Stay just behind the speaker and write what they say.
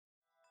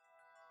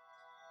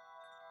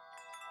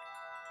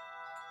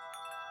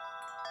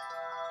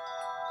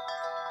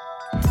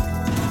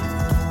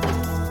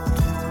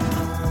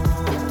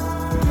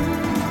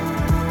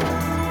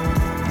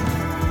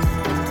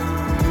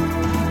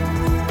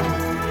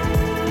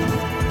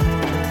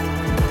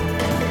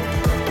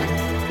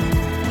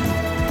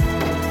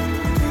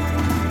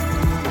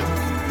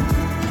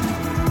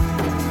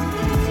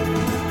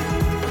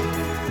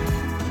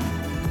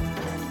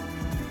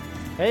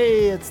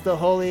It's the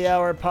Holy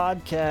Hour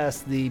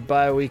podcast, the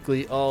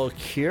bi-weekly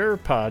all-cure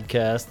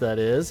podcast, that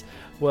is.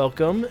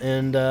 Welcome,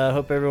 and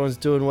hope everyone's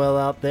doing well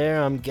out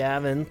there. I'm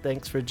Gavin.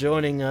 Thanks for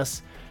joining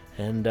us.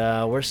 And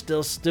we're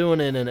still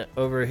stewing in it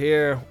over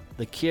here.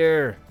 The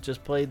Cure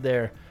just played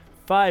their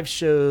 5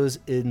 shows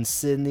in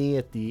Sydney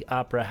at the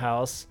Opera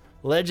House.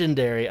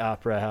 Legendary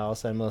Opera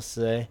House, I must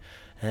say.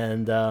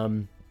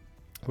 And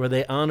where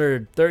they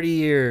honored 30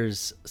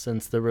 years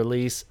since the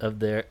release of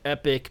their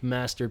epic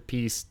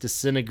masterpiece,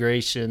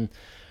 Disintegration.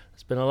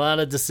 There's been a lot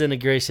of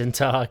Disintegration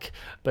talk,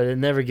 but it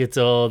never gets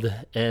old.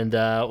 And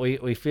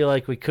we feel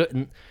like we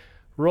couldn't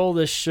roll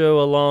this show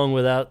along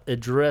without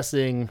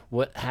addressing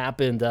what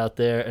happened out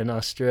there in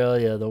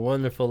Australia, the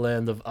wonderful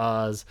land of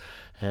Oz.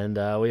 And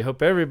we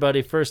hope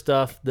everybody, first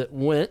off, that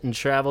went and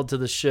traveled to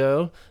the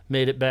show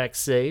made it back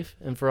safe.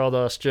 And for all the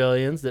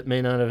Australians that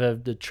may not have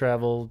had to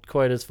travel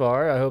quite as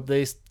far, I hope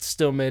they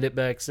still made it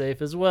back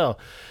safe as well.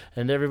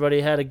 And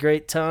everybody had a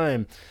great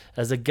time.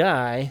 As a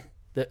guy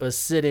that was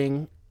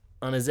sitting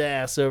on his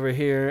ass over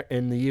here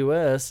in the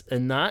U.S.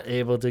 and not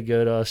able to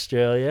go to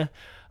Australia,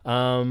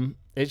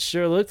 it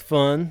sure looked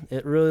fun.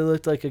 It really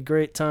looked like a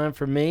great time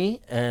for me.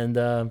 And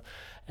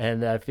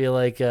I feel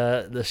like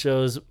the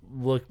shows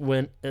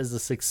went as a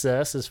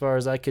success as far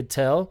as I could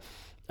tell.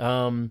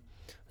 There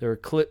were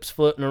clips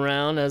floating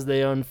around as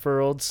they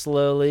unfurled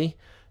slowly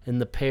in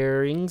the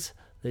pairings.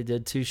 They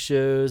did 2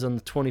 shows on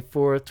the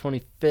 24th,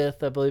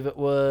 25th, I believe it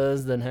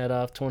was, then had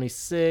off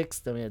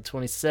 26th. Then we had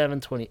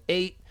 27,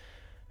 28,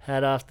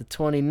 had off the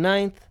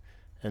 29th.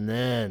 And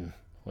then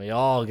we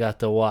all got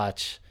to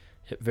watch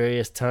at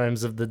various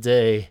times of the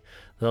day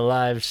the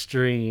live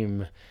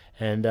stream.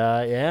 And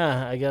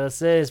I gotta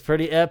say, it's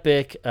pretty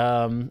epic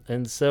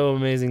and so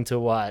amazing to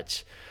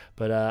watch.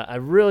 But I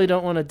really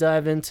don't want to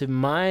dive into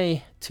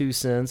my 2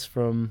 cents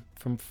from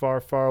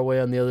far, far away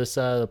on the other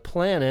side of the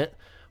planet,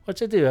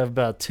 which I do have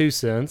about 2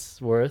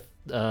 cents worth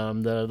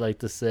that I'd like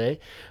to say.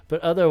 But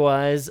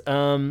otherwise,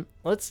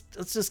 let's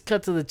just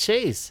cut to the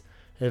chase.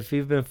 If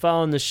you've been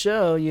following the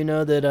show, you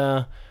know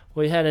that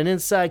we had an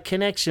inside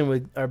connection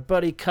with our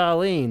buddy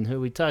Colleen,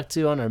 who we talked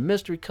to on our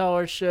Mystery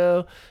Caller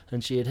show,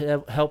 and she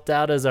had helped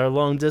out as our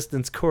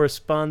long-distance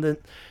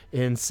correspondent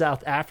in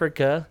South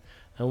Africa.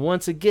 And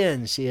once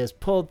again, she has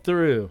pulled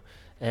through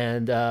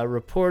and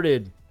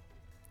reported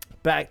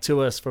back to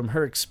us from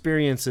her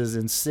experiences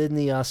in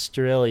Sydney,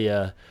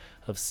 Australia,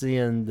 of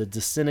seeing the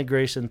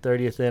Disintegration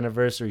 30th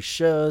anniversary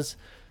shows.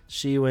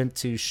 She went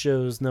to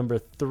shows number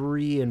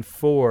 3 and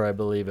 4, I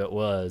believe it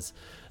was.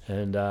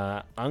 And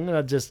I'm going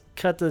to just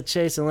cut to the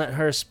chase and let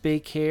her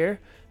speak here.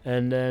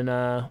 And then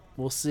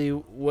we'll see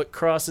what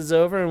crosses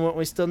over and what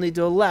we still need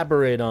to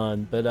elaborate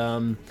on. But,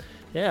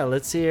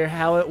 let's hear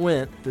how it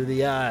went through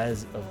the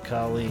eyes of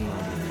Colleen.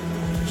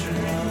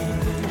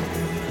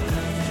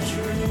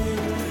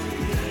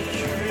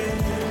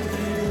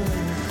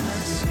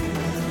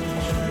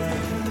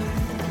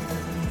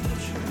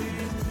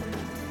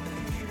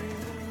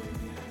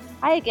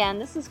 Hi again,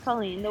 this is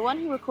Colleen, the one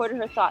who recorded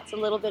her thoughts a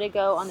little bit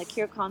ago on the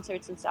Cure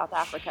concerts in South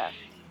Africa.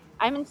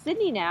 I'm in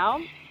Sydney now.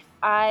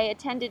 I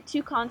attended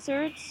 2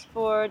 concerts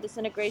for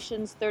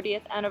Disintegration's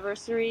 30th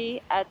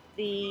anniversary at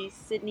the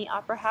Sydney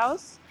Opera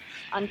House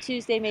on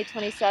Tuesday, May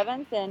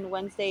 27th and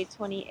Wednesday,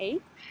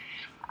 28th.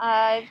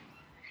 I've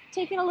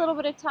taken a little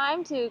bit of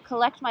time to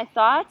collect my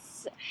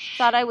thoughts.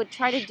 Thought I would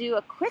try to do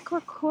a quick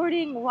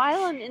recording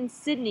while I'm in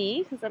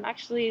Sydney, because I'm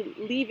actually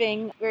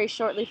leaving very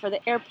shortly for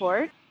the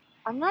airport.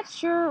 I'm not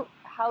sure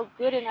how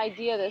good an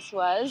idea this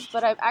was,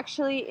 but I'm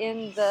actually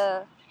in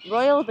the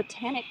Royal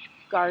Botanic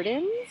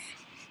Gardens.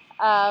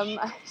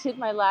 I did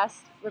my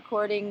last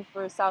recording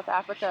for South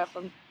Africa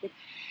from the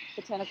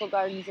Botanical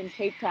Gardens in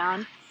Cape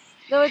Town.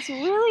 Though it's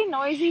really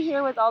noisy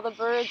here with all the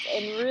birds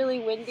and really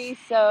windy,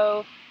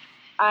 so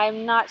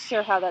I'm not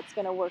sure how that's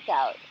going to work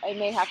out. I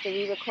may have to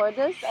re-record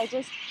this. I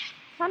just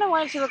kind of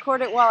wanted to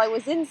record it while I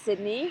was in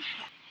Sydney,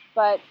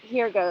 but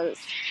here goes.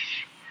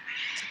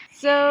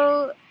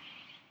 So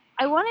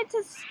I wanted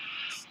to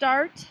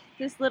start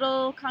this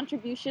little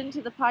contribution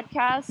to the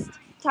podcast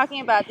talking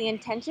about the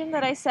intention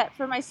that I set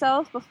for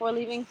myself before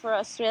leaving for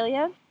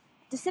Australia.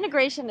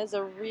 Disintegration is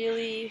a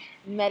really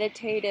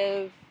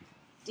meditative,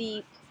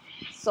 deep,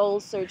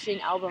 soul-searching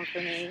album for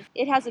me.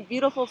 It has a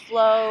beautiful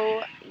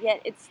flow,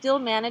 yet it still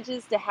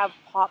manages to have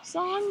pop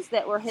songs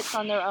that were hits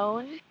on their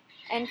own.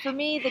 And for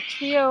me, the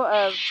trio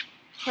of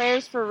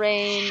Prayers for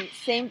Rain,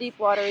 Same Deep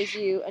Water as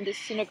You, and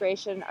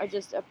Disintegration are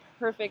just a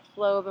perfect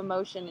flow of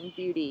emotion and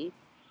beauty.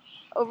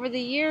 Over the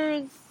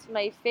years,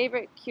 my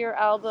favorite Cure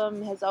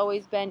album has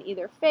always been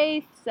either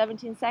Faith,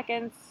 17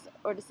 Seconds,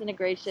 or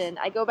Disintegration.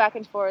 I go back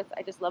and forth.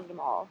 I just love them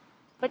all.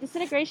 But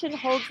Disintegration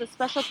holds a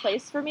special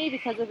place for me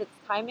because of its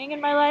timing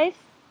in my life.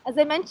 As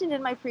I mentioned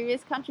in my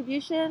previous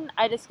contribution,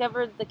 I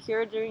discovered the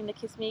Cure during the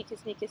Kiss Me,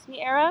 Kiss Me, Kiss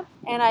Me era,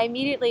 and I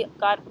immediately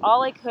got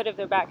all I could of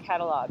their back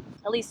catalog,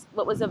 at least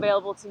what was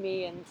available to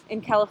me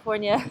in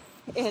California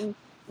in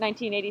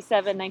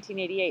 1987,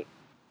 1988.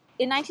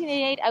 In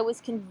 1988, I was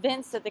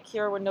convinced that the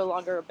Cure were no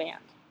longer a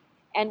band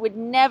and would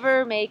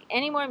never make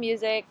any more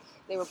music.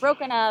 They were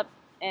broken up.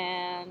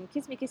 and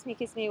Kiss Me, Kiss Me,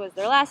 Kiss Me was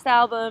their last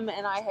album,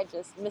 and I had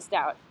just missed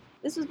out.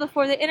 This was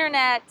before the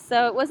internet,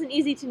 so it wasn't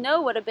easy to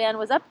know what a band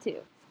was up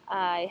to.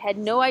 I had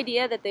no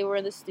idea that they were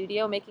in the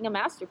studio making a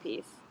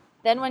masterpiece.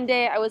 Then one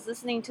day I was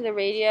listening to the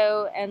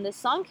radio and this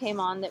song came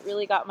on that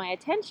really got my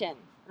attention.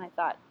 And I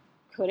thought,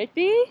 could it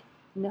be?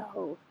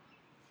 No.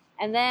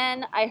 And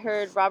then I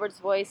heard Robert's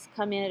voice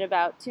come in at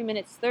about 2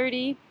 minutes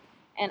 30,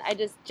 and I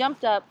just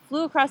jumped up,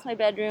 flew across my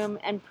bedroom,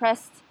 and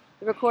pressed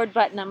the record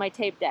button on my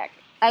tape deck.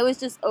 I was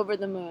just over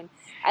the moon.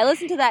 I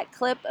listened to that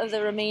clip of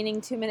the remaining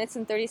 2 minutes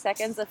and 30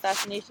 seconds of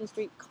Fascination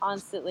Street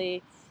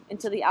constantly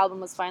until the album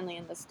was finally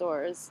in the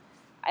stores.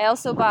 I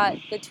also bought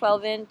the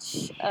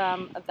 12-inch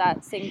of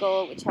that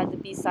single, which had the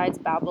B-sides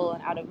Babel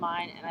and Out of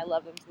Mind, and I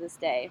love them to this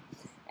day.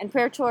 And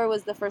Prayer Tour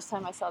was the first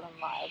time I saw them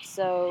live,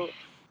 so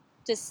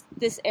just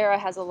this era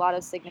has a lot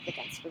of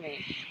significance for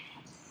me.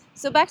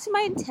 So back to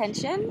my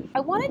intention, I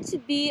wanted to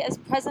be as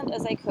present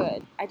as I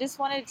could. I just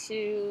wanted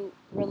to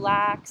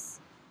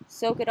relax,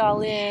 soak it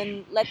all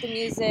in, let the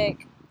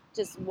music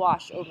just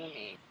wash over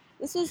me.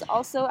 This was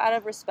also out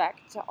of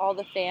respect to all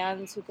the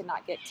fans who could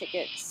not get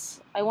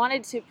tickets. I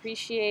wanted to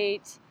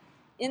appreciate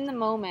in the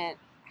moment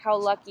how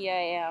lucky I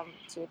am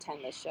to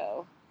attend this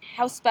show.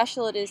 How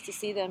special it is to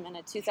see them in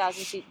a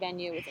 2,000-seat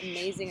venue with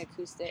amazing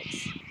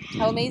acoustics.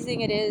 How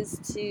amazing it is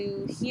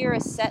to hear a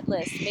set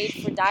list made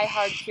for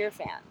die-hard Cure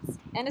fans.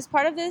 And as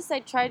part of this, I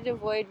tried to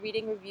avoid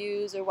reading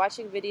reviews or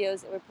watching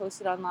videos that were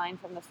posted online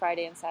from the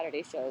Friday and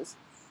Saturday shows.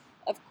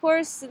 Of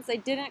course, since I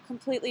didn't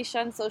completely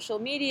shun social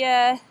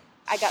media,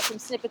 I got some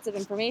snippets of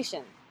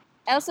information.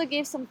 I also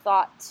gave some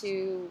thought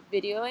to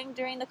videoing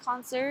during the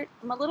concert.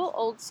 I'm a little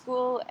old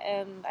school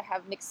and I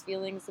have mixed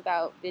feelings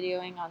about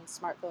videoing on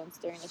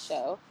smartphones during the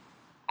show.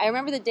 I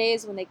remember the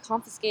days when they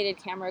confiscated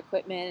camera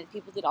equipment and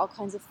people did all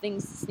kinds of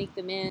things to sneak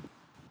them in.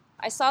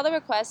 I saw the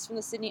request from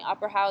the Sydney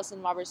Opera House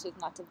and Robert Smith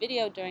not to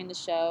video during the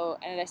show,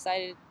 and I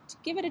decided to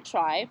give it a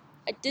try.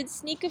 I did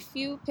sneak a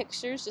few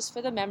pictures just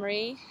for the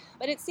memory,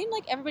 but it seemed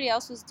like everybody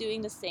else was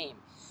doing the same.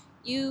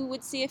 You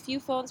would see a few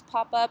phones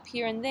pop up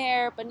here and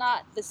there, but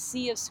not the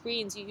sea of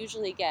screens you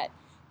usually get.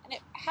 And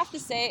I have to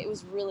say, it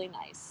was really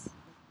nice.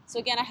 So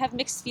again, I have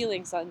mixed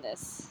feelings on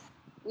this.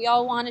 We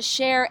all want to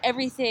share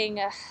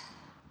everything,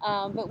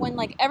 but when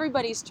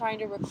everybody's trying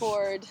to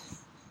record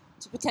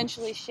to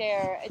potentially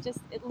share,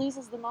 it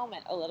loses the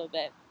moment a little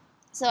bit.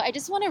 So I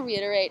just want to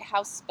reiterate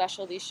how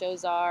special these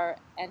shows are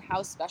and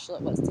how special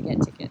it was to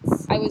get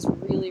tickets. I was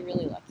really,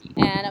 really lucky.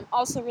 And I'm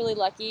also really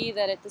lucky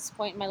that at this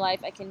point in my life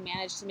I can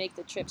manage to make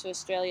the trip to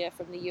Australia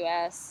from the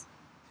US.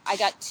 I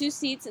got 2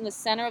 seats in the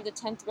center of the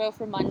 10th row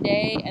for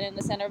Monday and in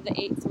the center of the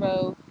 8th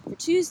row for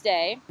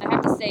Tuesday. I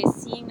have to say,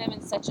 seeing them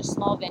in such a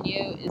small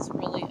venue is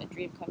really a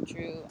dream come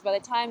true. By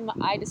the time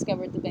I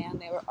discovered the band,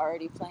 they were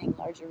already playing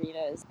large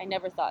arenas. I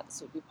never thought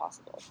this would be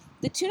possible.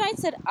 The 2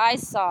 nights that I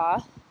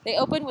saw, they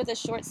opened with a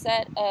short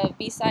set of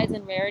B-sides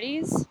and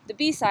rarities. The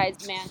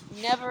B-sides, man,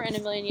 never in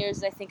a million years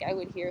did I think I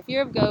would hear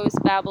Fear of Ghosts,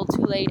 Babel,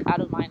 Too Late, Out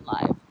of Mind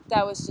live.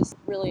 That was just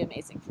really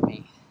amazing for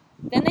me.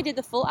 Then they did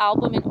the full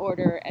album in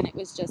order, and it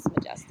was just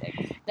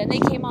majestic. Then they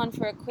came on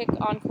for a quick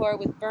encore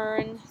with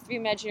Burn, Three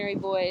Imaginary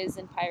Boys,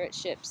 and Pirate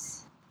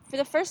Ships. For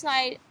the first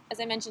night,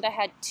 as I mentioned, I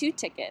had 2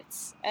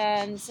 tickets,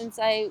 and since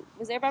I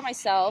was there by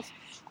myself,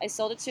 I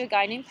sold it to a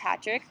guy named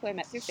Patrick, who I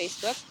met through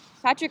Facebook.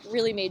 Patrick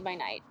really made my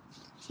night.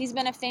 He's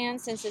been a fan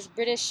since his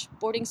British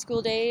boarding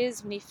school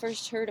days when he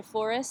first heard of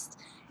Forest,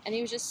 and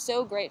he was just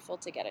so grateful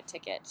to get a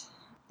ticket.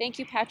 Thank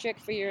you, Patrick,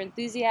 for your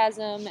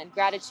enthusiasm and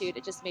gratitude.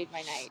 It just made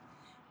my night.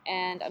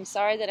 And I'm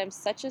sorry that I'm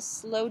such a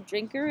slow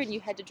drinker and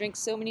you had to drink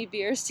so many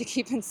beers to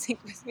keep in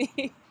sync with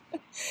me.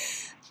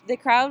 The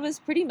crowd was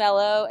pretty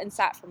mellow and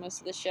sat for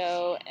most of the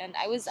show, and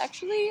I was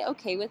actually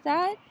okay with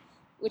that,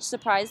 which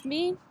surprised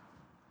me.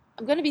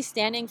 I'm going to be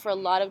standing for a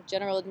lot of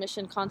general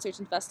admission concerts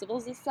and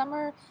festivals this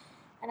summer,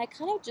 and I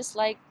kind of just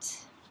liked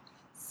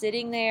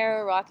sitting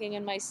there, rocking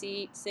in my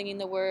seat, singing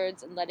the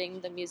words, and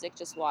letting the music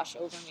just wash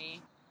over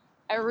me.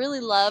 I really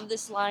love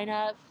this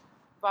lineup.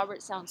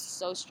 Robert sounds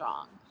so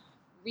strong.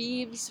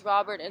 Reeves,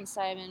 Robert, and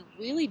Simon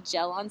really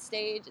gel on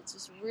stage. It's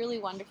just really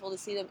wonderful to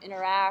see them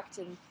interact,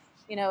 and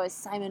as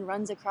Simon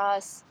runs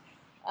across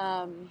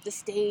the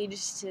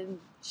stage to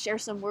share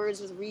some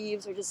words with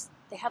Reeves, or just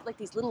they have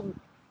these little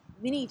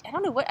mini.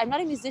 I'm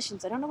not a musician,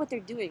 so I don't know what they're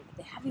doing, but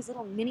they have these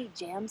little mini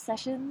jam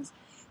sessions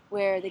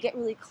where they get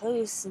really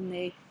close and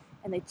they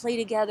play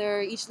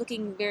together, each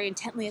looking very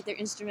intently at their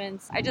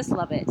instruments. I just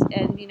love it,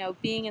 and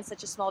being in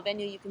such a small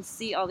venue, you can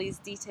see all these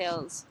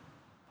details.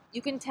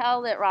 You can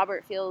tell that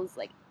Robert feels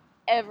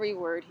every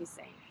word he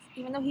sings,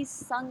 even though he's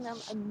sung them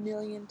a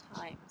million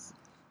times.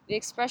 The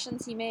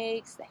expressions he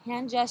makes, the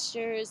hand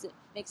gestures, it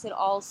makes it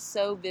all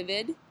so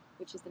vivid,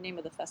 which is the name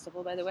of the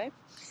festival, by the way,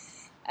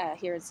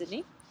 here in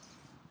Sydney.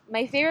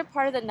 My favorite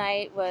part of the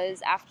night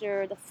was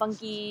after the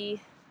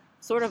funky,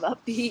 sort of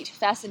upbeat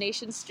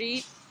Fascination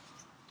Street,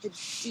 the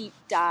deep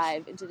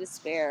dive into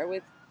despair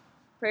with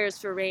Prayers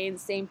for Rain,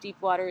 Same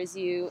Deep Water as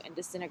You, and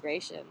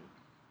Disintegration.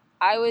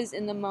 I was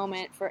in the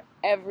moment for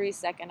every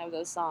second of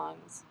those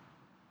songs.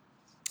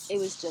 It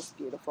was just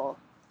beautiful.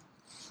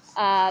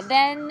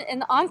 Then in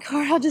the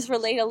encore, I'll just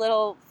relate a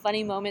little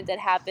funny moment that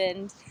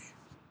happened.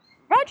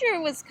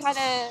 Roger was kind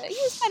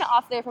of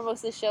off there for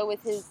most of the show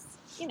with his,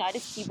 at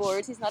his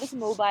keyboards. He's not as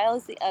mobile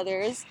as the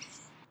others.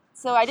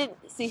 So I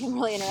didn't see him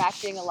really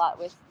interacting a lot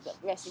with the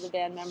rest of the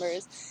band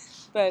members.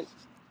 But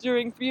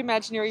during Three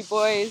Imaginary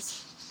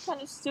Boys,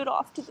 kind of stood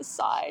off to the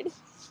side,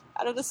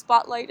 out of the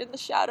spotlight and the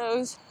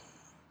shadows.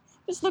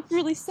 Just looked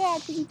really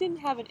sad because he didn't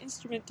have an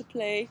instrument to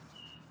play.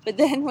 But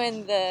then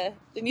when the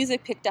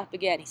music picked up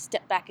again, he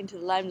stepped back into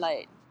the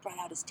limelight, brought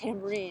out his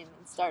tambourine,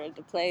 and started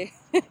to play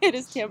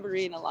his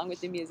tambourine along with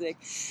the music.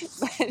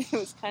 But it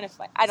was kind of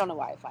fun. I don't know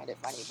why I find it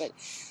funny, but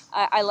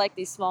I like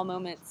these small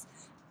moments.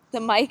 The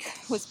mic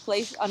was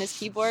placed on his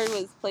keyboard,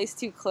 was placed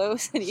too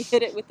close, and he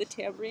hit it with the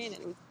tambourine,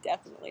 and it was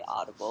definitely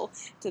audible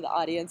to the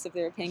audience if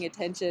they were paying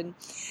attention.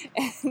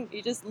 And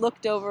he just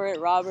looked over at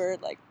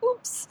Robert like,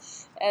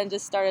 oops, and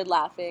just started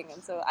laughing.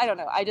 And so, I don't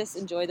know, I just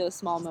enjoy those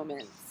small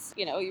moments.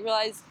 You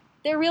realize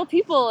they're real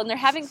people, and they're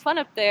having fun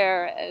up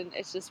there, and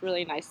it's just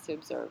really nice to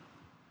observe.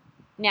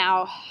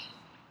 Now,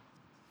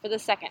 for the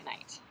second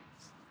night.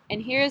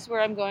 And here's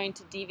where I'm going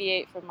to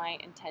deviate from my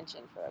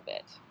intention for a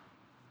bit.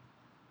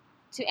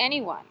 To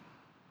anyone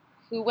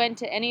who went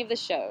to any of the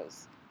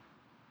shows,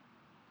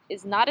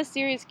 is not a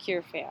serious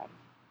Cure fan,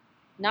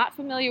 not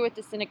familiar with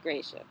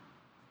Disintegration,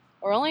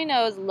 or only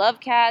knows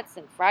Love Cats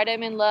and Friday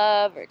I'm in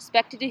Love, or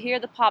expected to hear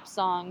the pop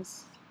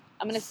songs,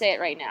 I'm going to say it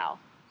right now.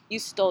 You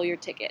stole your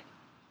ticket.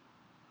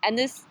 And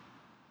this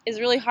is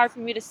really hard for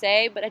me to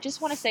say, but I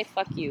just want to say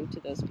fuck you to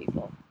those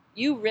people.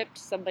 You ripped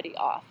somebody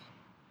off.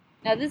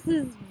 Now, this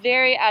is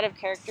very out of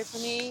character for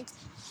me.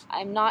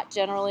 I'm not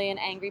generally an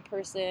angry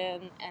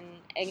person,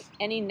 and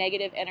any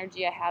negative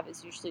energy I have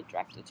is usually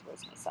directed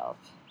towards myself.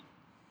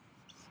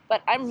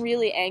 But I'm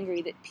really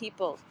angry that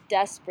people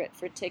desperate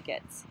for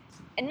tickets,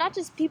 and not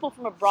just people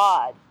from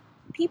abroad,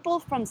 people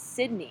from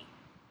Sydney,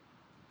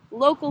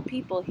 local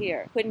people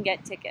here couldn't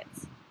get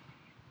tickets.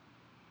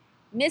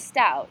 Missed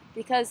out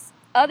because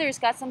others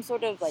got some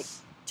sort of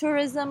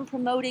tourism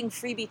promoting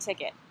freebie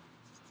ticket.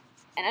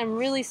 And I'm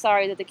really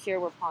sorry that the Cure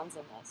were pawns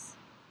in this.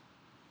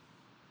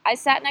 I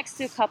sat next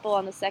to a couple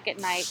on the second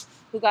night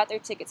who got their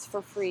tickets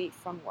for free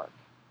from work.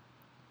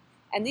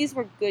 And these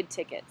were good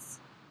tickets.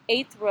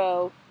 8th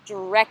row,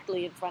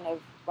 directly in front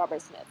of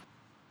Robert Smith.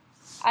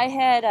 I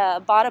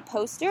had bought a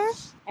poster,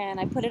 and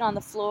I put it on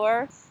the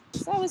floor.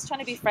 So I was trying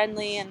to be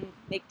friendly and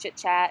make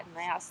chit-chat, and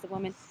I asked the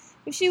woman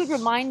if she would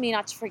remind me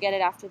not to forget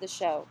it after the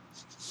show.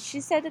 She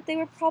said that they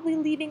were probably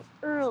leaving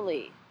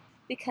early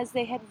because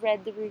they had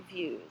read the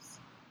reviews.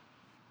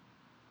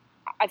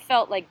 I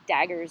felt like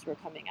daggers were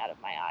coming out of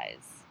my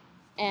eyes.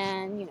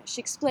 And, she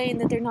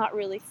explained that they're not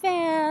really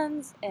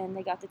fans, and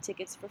they got the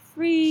tickets for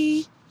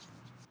free.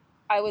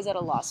 I was at a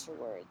loss for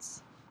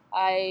words.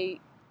 I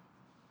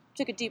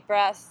took a deep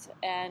breath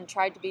and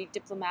tried to be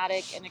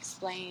diplomatic and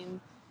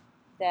explain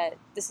that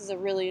this is a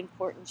really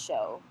important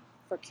show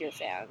for Cure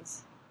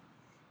fans,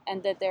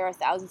 and that there are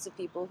thousands of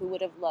people who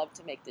would have loved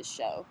to make this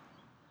show,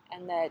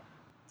 and that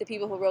the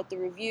people who wrote the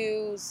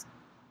reviews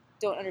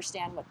don't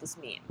understand what this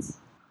means.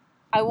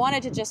 I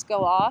wanted to just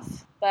go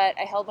off, but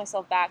I held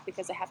myself back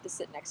because I have to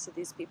sit next to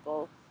these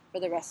people for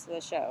the rest of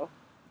the show.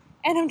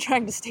 And I'm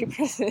trying to stay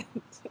present.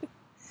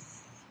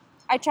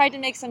 I tried to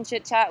make some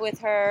chit-chat with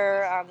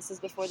her. This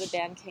was before the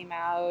band came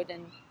out,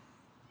 and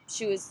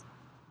she's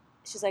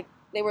like,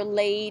 they were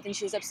late, and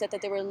she was upset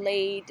that they were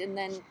late, and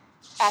then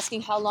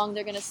asking how long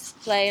they're going to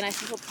play, and I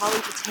said, well,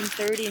 probably to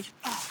 10:30, and she,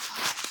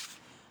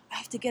 I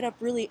have to get up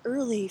really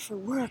early for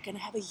work, and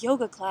I have a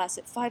yoga class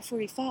at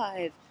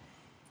 5:45.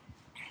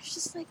 I was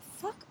just like,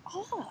 fuck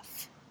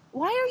off.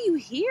 Why are you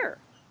here?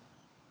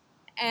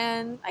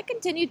 And I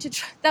continued to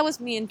try. That was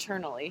me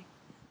internally.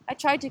 I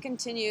tried to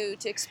continue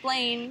to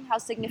explain how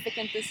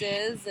significant this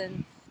is,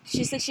 and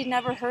she said she'd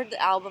never heard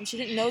the album. She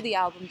didn't know the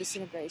album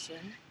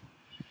Disintegration.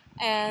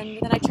 And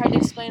then I tried to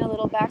explain a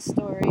little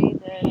backstory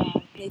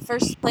that they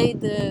first played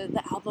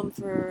the album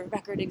for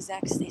record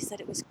execs. They said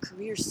it was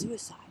career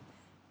suicide.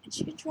 And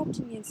she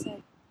interrupted me and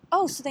said,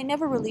 oh, so they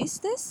never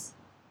released this?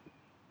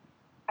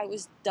 I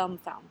was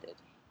dumbfounded.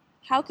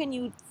 How can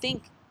you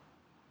think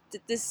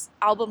that this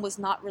album was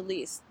not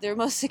released? Their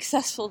most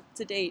successful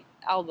to date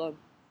album.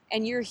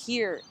 And you're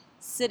here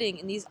sitting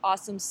in these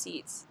awesome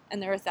seats,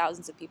 and there are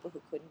thousands of people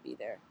who couldn't be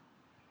there.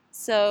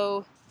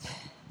 So,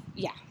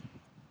 yeah.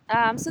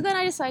 So then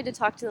I decided to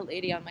talk to the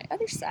lady on my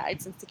other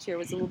side, since the Cure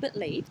was a little bit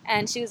late.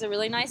 And she was a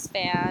really nice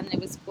fan. It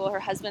was cool. Her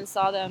husband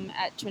saw them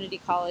at Trinity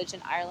College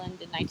in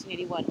Ireland in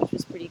 1981, which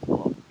was pretty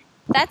cool.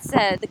 That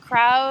said, the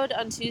crowd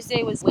on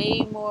Tuesday was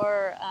way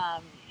more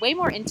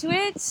into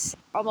it.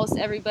 Almost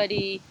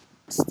everybody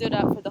stood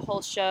up for the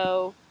whole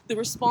show. The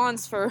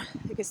response for,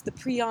 I guess, the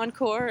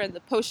pre-encore and the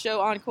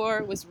post-show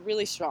encore was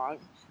really strong.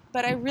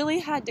 But I really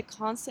had to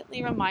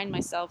constantly remind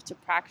myself to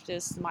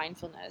practice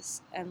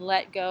mindfulness and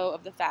let go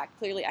of the fact,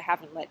 clearly I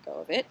haven't let go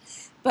of it,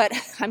 but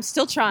I'm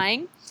still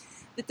trying,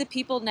 that the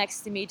people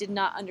next to me did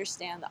not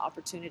understand the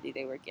opportunity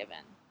they were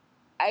given.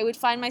 I would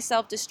find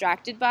myself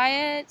distracted by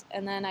it,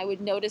 and then I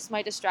would notice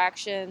my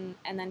distraction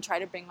and then try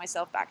to bring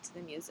myself back to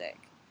the music.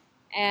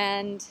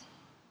 And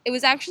it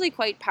was actually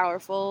quite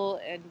powerful,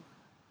 and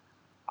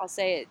I'll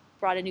say it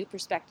brought a new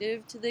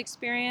perspective to the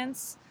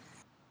experience.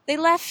 They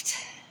left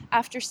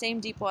after same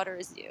deep water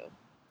as you.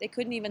 They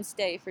couldn't even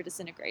stay for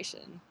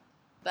Disintegration.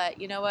 But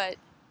you know what?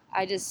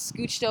 I just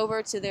scooched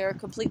over to their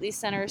completely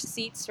center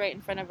seats right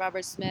in front of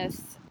Robert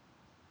Smith,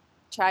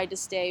 tried to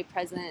stay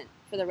present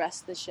for the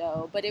rest of the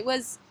show. But it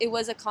was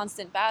a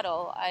constant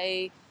battle.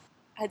 I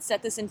had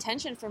set this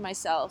intention for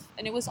myself,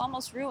 and it was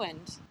almost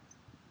ruined.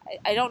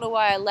 I don't know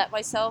why I let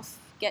myself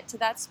get to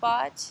that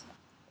spot,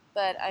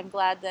 but I'm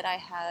glad that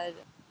I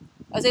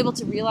was able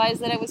to realize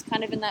that I was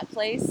kind of in that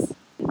place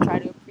and try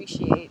to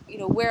appreciate,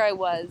 where I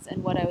was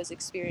and what I was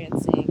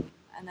experiencing,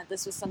 and that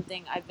this was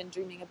something I've been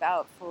dreaming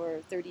about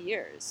for 30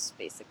 years,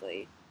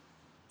 basically,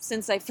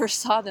 since I first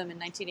saw them in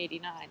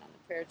 1989 on the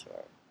Prayer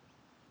Tour.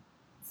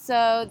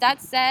 So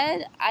that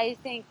said, I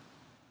think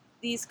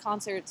these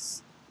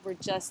concerts were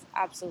just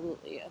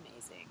absolutely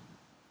amazing.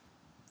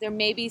 There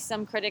may be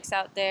some critics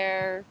out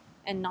there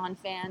and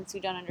non-fans who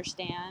don't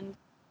understand,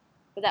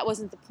 but that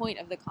wasn't the point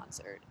of the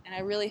concert. And I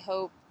really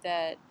hope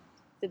that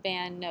the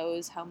band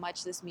knows how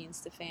much this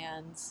means to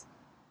fans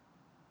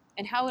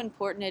and how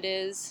important it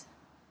is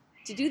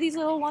to do these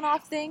little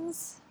one-off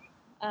things.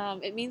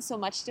 It means so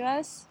much to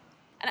us.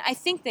 And I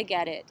think they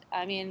get it.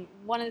 I mean,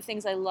 one of the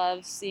things I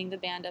love seeing the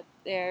band up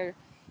there,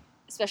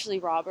 especially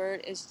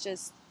Robert, is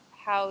just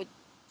how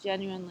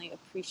genuinely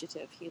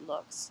appreciative he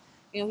looks.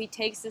 He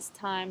takes this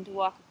time to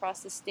walk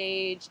across the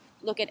stage,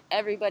 look at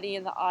everybody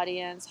in the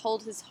audience,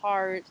 hold his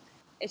heart.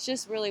 It's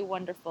just really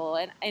wonderful.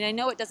 And I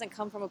know it doesn't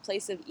come from a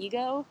place of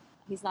ego.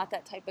 He's not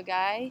that type of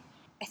guy.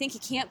 I think he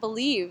can't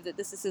believe that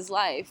this is his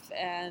life,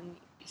 and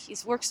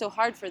he's worked so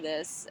hard for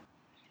this,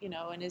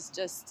 and is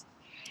just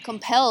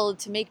compelled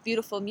to make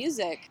beautiful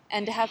music,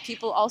 and to have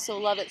people also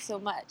love it so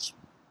much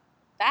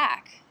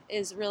back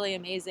is really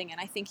amazing. And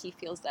I think he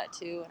feels that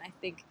too. And I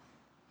think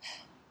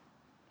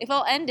if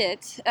I'll end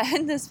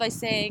this by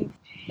saying,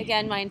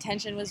 again, my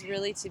intention was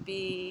really to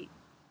be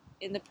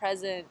in the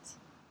present,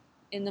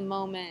 in the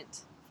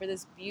moment, for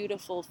this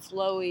beautiful,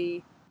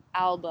 flowy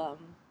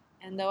album.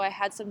 And though I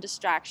had some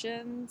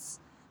distractions,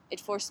 it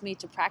forced me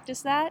to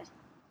practice that.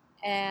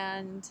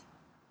 And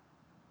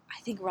I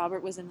think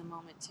Robert was in the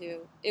moment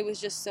too. It was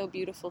just so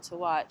beautiful to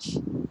watch.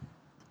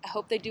 I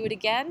hope they do it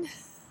again.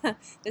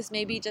 This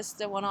may be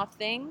just a one-off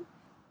thing.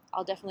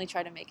 I'll definitely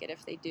try to make it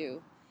if they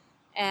do.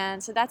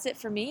 And so that's it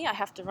for me. I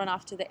have to run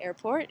off to the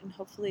airport, and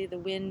hopefully the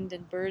wind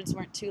and birds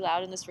weren't too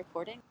loud in this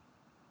recording.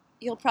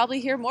 You'll probably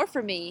hear more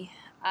from me.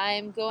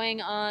 I'm going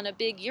on a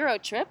big Euro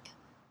trip.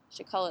 I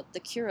should call it the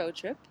Curo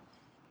trip.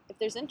 If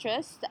there's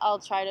interest, I'll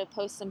try to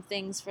post some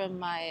things from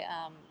my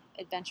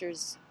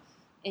adventures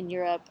in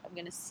Europe. I'm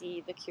going to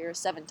see the Cure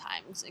 7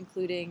 times,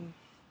 including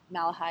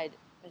Malahide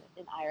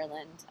in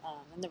Ireland,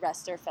 and the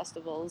rest are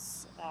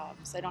festivals.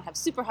 So I don't have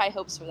super high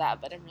hopes for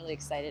that, but I'm really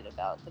excited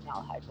about the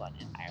Malahide one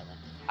in Ireland.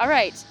 All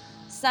right,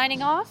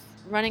 signing off,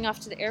 running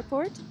off to the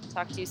airport.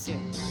 Talk to you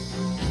soon.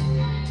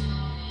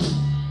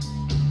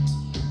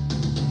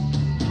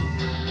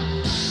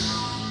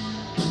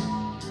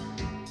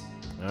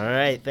 All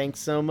right, thanks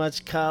so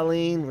much,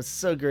 Colleen. It was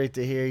so great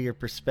to hear your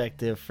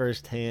perspective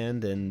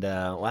firsthand, and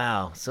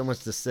wow, so much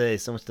to say,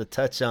 so much to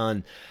touch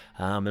on,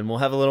 and we'll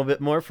have a little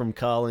bit more from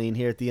Colleen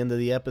here at the end of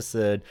the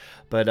episode.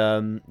 But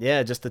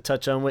yeah, just to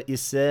touch on what you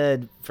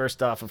said,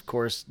 first off, of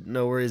course,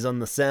 no worries on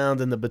the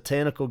sound in the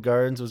botanical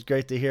gardens. It was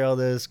great to hear all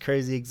those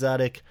crazy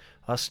exotic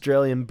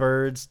Australian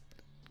birds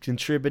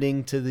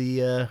contributing to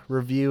the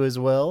review as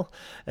well.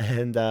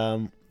 And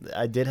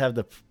I did have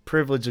the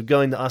privilege of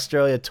going to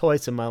Australia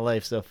twice in my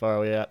life so far.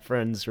 We got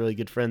friends, really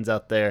good friends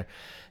out there.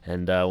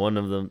 And one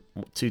of the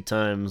 2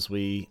 times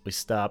we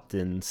stopped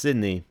in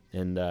Sydney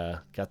and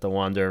got to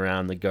wander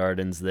around the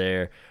gardens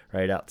there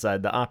right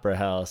outside the Opera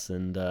House.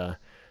 And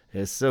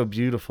it's so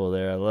beautiful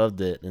there. I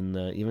loved it. And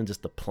even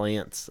just the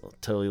plants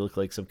totally look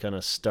like some kind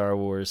of Star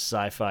Wars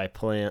sci-fi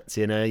plants.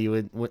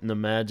 You wouldn't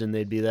imagine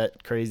they'd be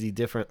that crazy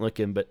different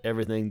looking, but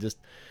everything just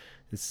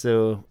is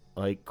so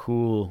like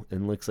cool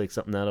and looks like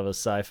something out of a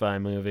sci-fi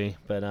movie.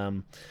 But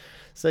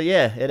so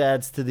yeah, it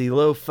adds to the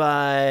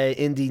lo-fi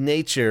indie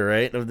nature,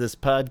 right, of this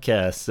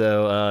podcast.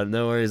 So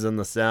no worries on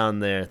the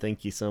sound there.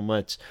 Thank you so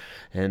much.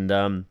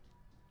 And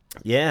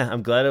yeah,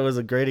 I'm glad it was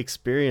a great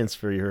experience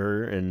for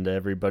her and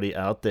everybody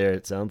out there.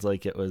 It sounds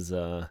like it was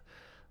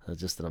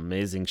just an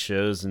amazing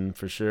shows, and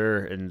for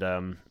sure. And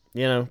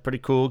pretty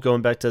cool.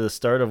 Going back to the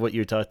start of what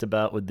you talked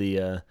about with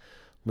the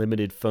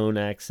limited phone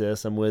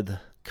access, I'm with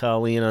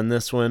Colleen on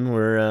this one.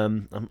 Where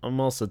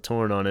I'm also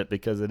torn on it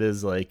because it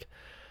is like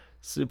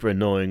super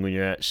annoying when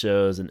you're at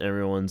shows and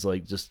everyone's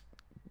like just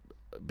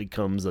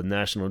becomes a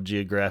National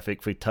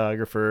Geographic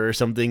photographer or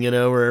something,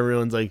 where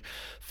everyone's like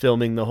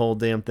filming the whole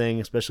damn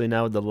thing, especially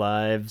now with the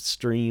live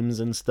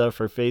streams and stuff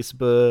for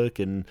Facebook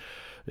and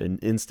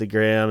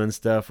Instagram and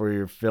stuff, where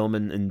you're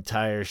filming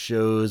entire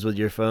shows with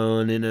your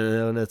phone,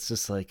 and it's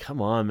just like,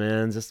 come on,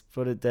 man, just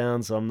put it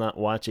down so I'm not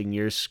watching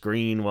your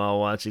screen while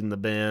watching the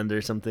band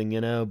or something,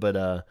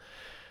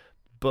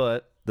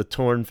 but the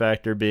torn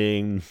factor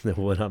being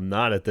when I'm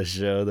not at the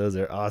show, those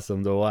are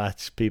awesome to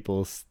watch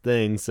people's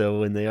things. So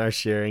when they are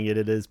sharing it,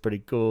 it is pretty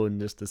cool, and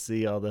just to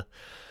see all the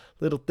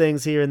little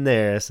things here and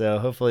there. So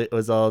hopefully it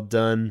was all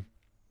done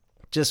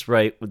just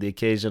right with the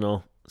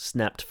occasional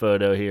snapped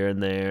photo here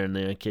and there and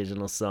the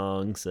occasional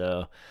song.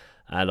 So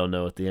I don't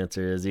know what the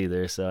answer is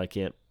either. So I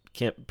can't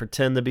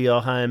pretend to be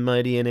all high and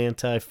mighty and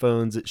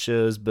anti-phones at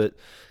shows, but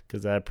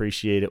because I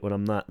appreciate it when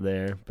I'm not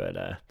there. But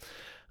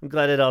I'm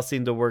glad it all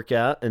seemed to work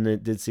out, and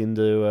it did seem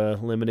to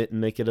limit it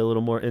and make it a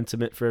little more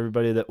intimate for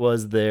everybody that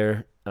was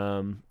there,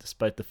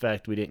 despite the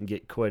fact we didn't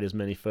get quite as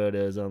many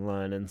photos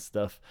online and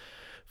stuff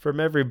from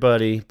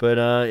everybody. But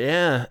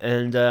yeah,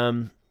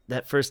 and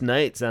that first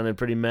night sounded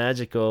pretty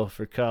magical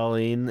for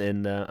Colleen,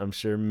 and I'm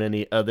sure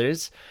many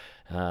others.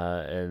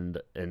 And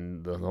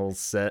the whole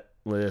set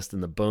list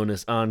and the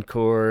bonus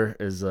encore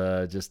is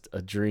just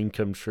a dream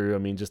come true. I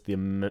mean, just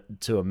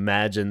to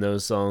imagine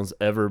those songs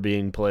ever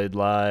being played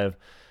live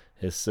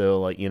is so,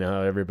 like, you know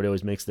how everybody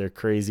always makes their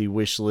crazy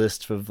wish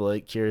list of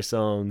like Cure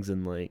songs,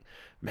 and like,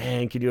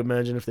 man, could you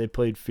imagine if they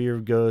played Fear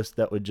of Ghost?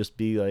 That would just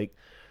be like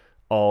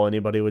all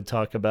anybody would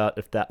talk about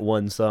if that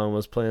one song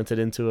was planted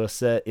into a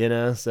set, you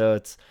know? So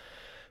it's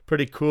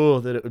pretty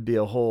cool that it would be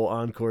a whole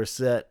encore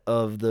set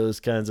of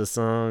those kinds of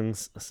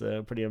songs.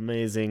 So pretty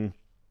amazing.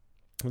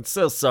 I'm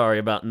so sorry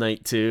about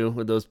night 2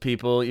 with those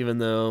people, even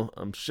though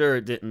I'm sure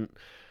it didn't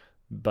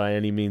by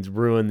any means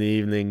ruin the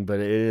evening,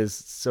 but it is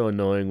so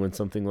annoying when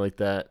something like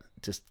that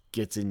just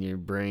gets in your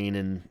brain,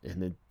 and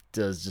it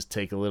does just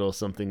take a little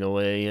something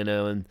away, you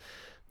know. And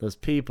those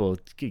people,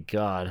 good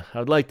God, I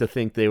would like to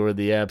think they were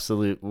the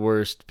absolute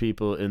worst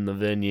people in the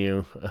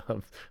venue.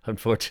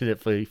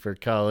 Unfortunately for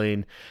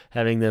Colleen,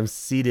 having them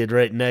seated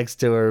right next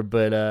to her,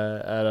 but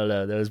I don't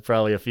know. There was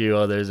probably a few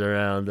others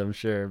around, I'm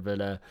sure,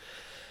 but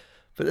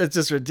it's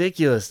just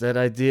ridiculous, that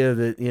idea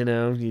that, you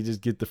know, you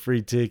just get the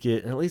free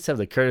ticket and at least have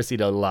the courtesy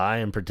to lie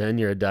and pretend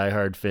you're a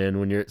diehard fan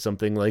when you're at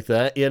something like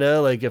that, you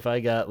know? Like if I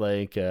got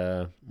like,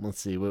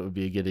 let's see, what would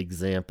be a good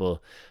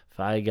example?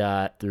 If I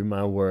got, through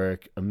my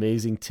work,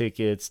 amazing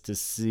tickets to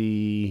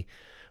see,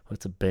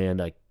 what's a band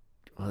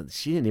well,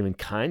 she didn't even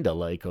kind of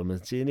like them,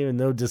 and she didn't even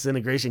know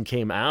Disintegration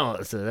came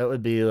out. So that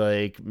would be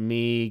like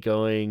me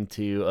going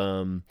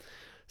to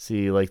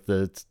see like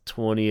the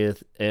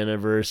 20th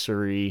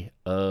anniversary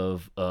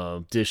of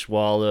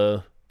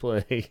Dishwalla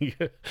playing.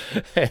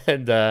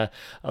 And I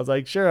was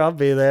like, sure, I'll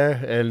be there.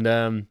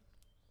 And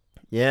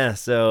yeah,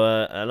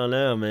 so I don't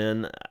know,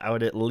 man. I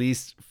would at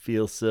least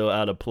feel so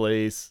out of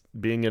place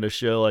being at a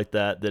show like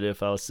that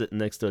if I was sitting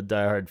next to a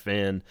diehard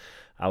fan,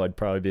 I would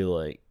probably be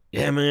like,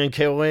 yeah, man,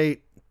 can't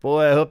wait.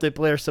 Boy, I hope they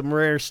play some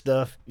rare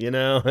stuff, you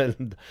know?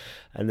 And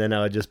then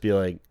I would just be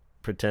like,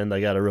 pretend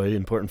I got a really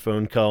important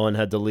phone call and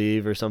had to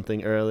leave or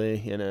something early,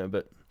 you know?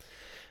 But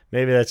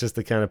maybe that's just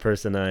the kind of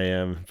person I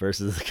am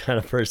versus the kind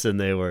of person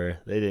they were.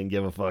 They didn't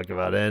give a fuck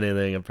about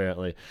anything,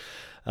 apparently.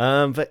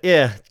 But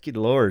yeah, good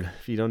Lord,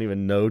 if you don't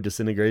even know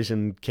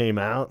Disintegration came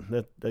out,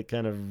 that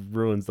kind of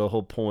ruins the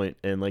whole point.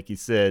 And like you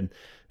said,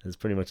 it's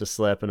pretty much a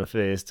slap in the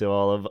face to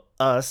all of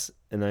us,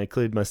 and I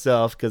include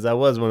myself, because I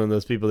was one of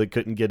those people that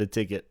couldn't get a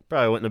ticket.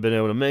 Probably wouldn't have been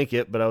able to make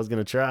it, but I was going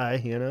to try,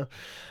 you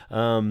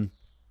know?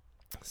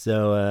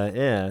 So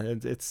yeah,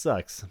 it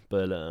sucks,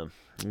 but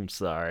I'm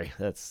sorry.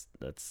 That's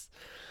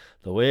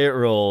the way it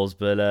rolls.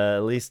 But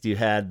at least you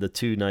had the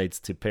 2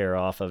 nights to pair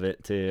off of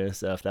it too.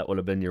 So if that would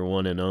have been your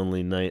one and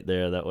only night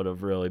there, that would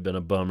have really been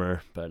a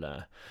bummer.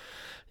 But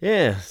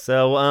yeah.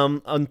 So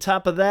on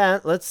top of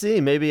that, let's see.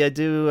 Maybe I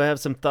do have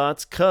some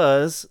thoughts.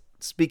 Cause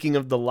speaking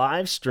of the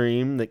live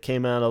stream that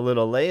came out a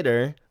little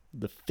later,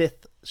 the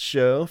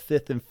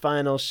 5th and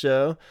final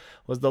show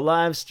was the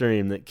live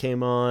stream that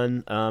came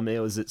on. It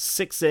was at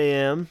 6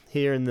 a.m.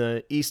 here in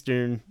the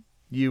Eastern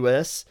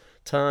U.S.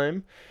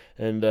 time.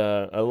 And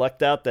I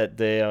lucked out that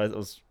day. I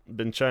was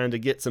been trying to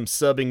get some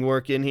subbing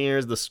work in here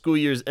as the school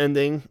year's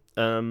ending.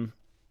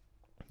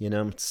 You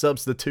know,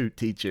 substitute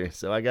teacher.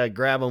 So I got to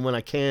grab them when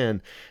I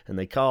can. And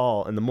they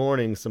call in the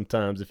morning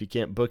sometimes if you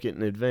can't book it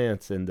in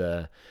advance. And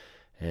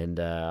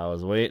I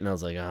was waiting. I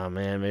was like, oh,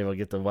 man, maybe I'll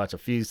get to watch a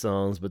few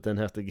songs, but then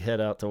have to head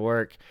out to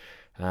work.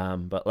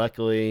 But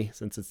luckily,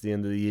 since it's the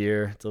end of the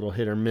year, it's a little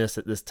hit or miss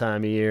at this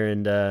time of year,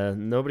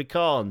 and nobody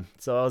called.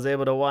 So I was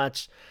able to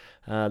watch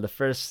the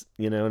first,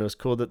 you know, and it was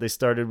cool that they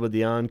started with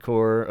the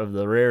encore of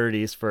the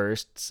rarities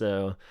first.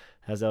 So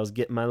as I was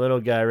getting my little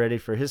guy ready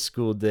for his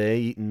school day,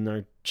 eating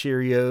our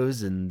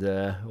Cheerios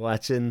and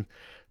watching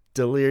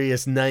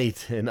Delirious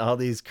Night and all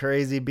these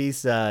crazy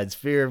B-sides,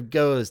 Fear of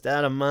Ghost,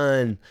 Out of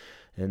Mind.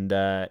 And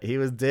he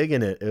was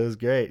digging it. It was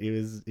great. He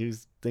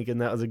was thinking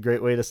that was a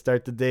great way to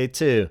start the day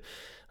too.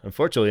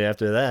 Unfortunately,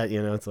 after that,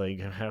 you know, it's like,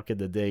 how could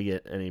the day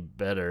get any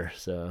better?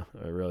 So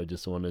I really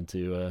just wanted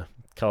to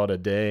call it a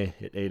day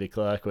at 8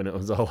 o'clock when it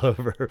was all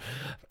over.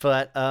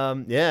 But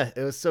yeah,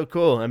 it was so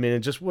cool. I mean, it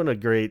just what a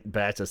great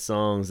batch of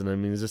songs. And I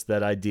mean, it's just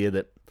that idea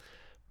that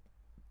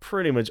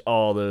pretty much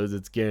all those,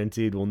 it's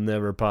guaranteed, will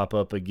never pop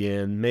up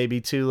again.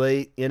 Maybe too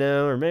late, you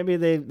know, or maybe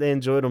they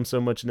enjoyed them so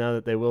much now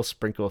that they will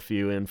sprinkle a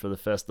few in for the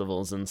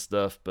festivals and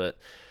stuff. But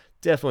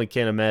definitely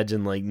can't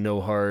imagine like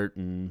No Heart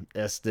and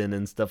Eston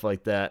and stuff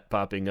like that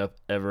popping up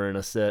ever in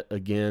a set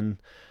again.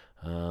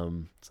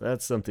 So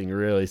that's something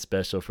really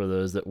special for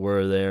those that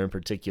were there in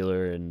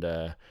particular.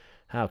 And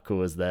how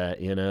cool is that?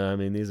 I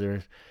mean, these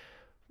are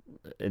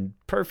and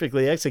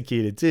perfectly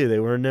executed too. They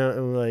were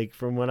no like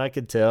from what I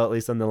could tell, at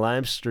least on the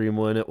live stream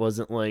one, it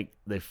wasn't like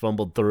they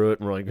fumbled through it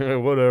and were like,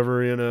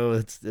 whatever,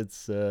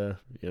 it's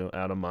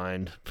out of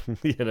mind,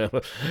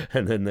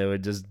 and then they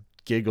would just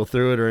giggle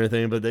through it or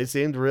anything. But they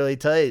seemed really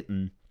tight,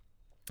 and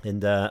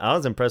I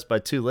was impressed by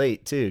Too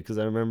Late too, because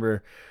I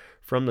remember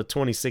from the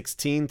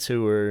 2016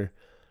 tour,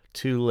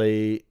 Too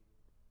Late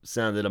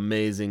sounded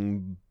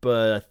amazing,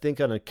 but I think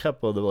on a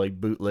couple of the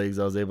like bootlegs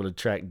I was able to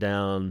track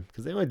down,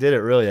 because they only did it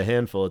really a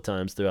handful of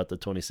times throughout the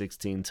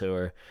 2016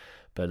 tour,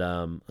 but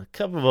a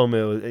couple of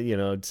them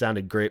it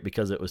sounded great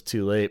because it was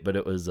Too Late, but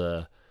it was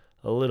a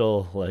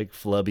little like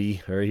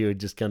flubby, or he would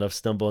just kind of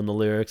stumble on the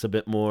lyrics a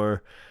bit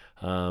more,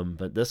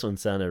 but this one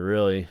sounded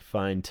really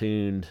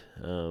fine-tuned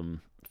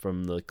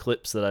from the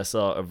clips that I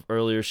saw of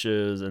earlier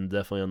shows, and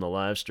definitely on the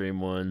live stream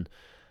one.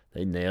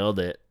 They nailed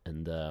it,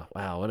 and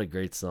wow, what a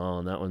great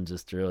song. That one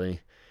just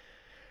really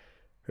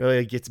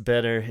gets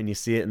better, and you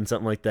see it in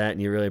something like that,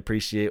 and you really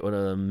appreciate what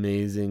an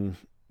amazing,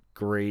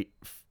 great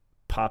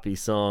poppy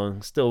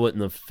song. Still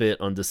wouldn't have fit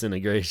on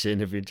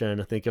Disintegration if you're trying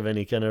to think of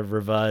any kind of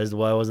revised,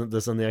 why wasn't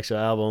this on the actual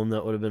album?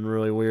 That would have been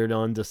really weird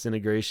on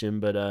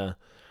Disintegration, but,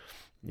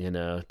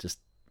 just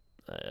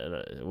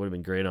it would have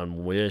been great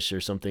on Wish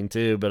or something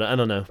too, but I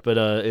don't know. But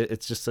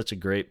it's just such a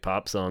great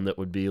pop song that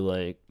would be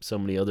like so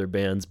many other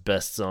bands'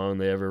 best song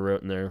they ever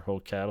wrote in their whole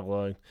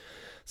catalog.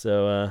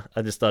 So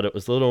I just thought it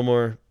was a little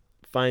more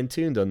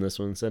fine-tuned on this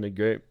one. It sounded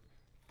great.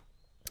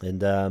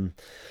 And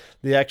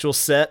the actual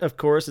set, of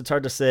course, it's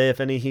hard to say if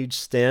any huge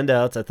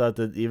standouts. I thought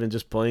that even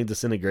just playing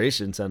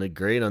Disintegration sounded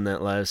great on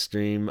that live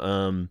stream.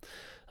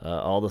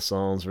 All the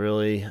songs,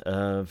 really.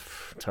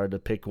 It's hard to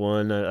pick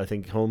one. I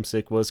think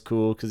Homesick was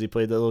cool because he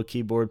played that little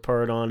keyboard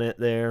part on it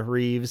there,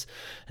 Reeves.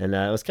 And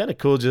it was kind of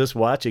cool just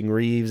watching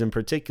Reeves in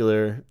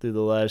particular through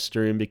the live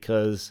stream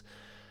because,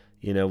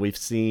 we've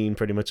seen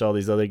pretty much all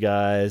these other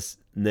guys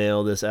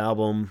nail this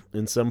album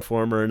in some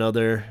form or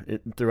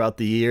another throughout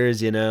the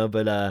years,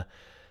 but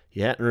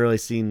you hadn't really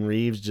seen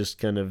Reeves just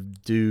kind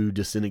of do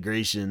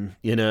Disintegration,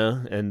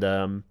 and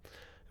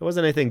it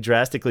wasn't anything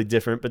drastically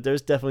different, but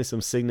there's definitely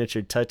some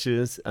signature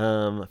touches.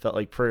 I felt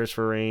like Prayers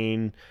for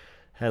Rain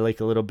had like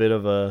a little bit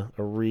of a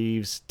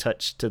Reeves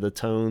touch to the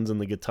tones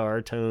and the guitar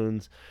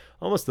tones,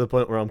 almost to the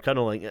point where I'm kind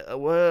of like,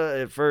 what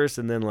at first,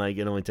 and then like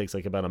it only takes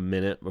like about a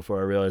minute before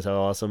I realize how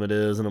awesome it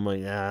is, and I'm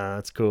like,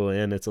 that's cool,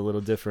 and it's a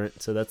little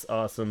different, so that's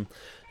awesome.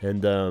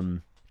 And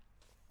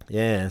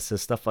so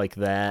stuff like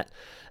that,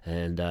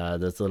 and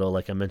this little,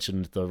 like I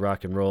mentioned, the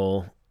rock and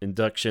roll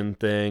induction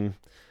thing.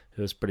 It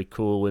was pretty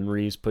cool when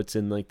Reeves puts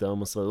in like the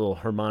almost little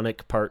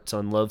harmonic parts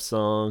on Love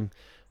Song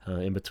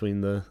in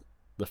between the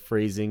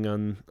phrasing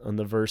on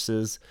the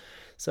verses.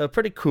 So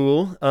pretty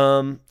cool.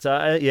 I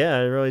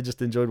really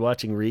just enjoyed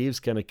watching Reeves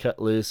kind of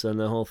cut loose on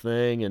the whole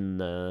thing,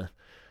 and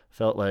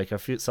felt like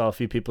saw a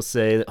few people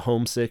say that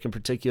Homesick in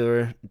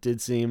particular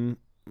did seem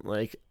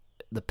like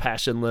the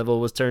passion level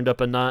was turned up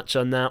a notch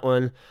on that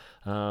one.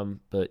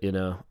 But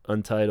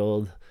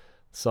Untitled,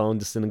 Song,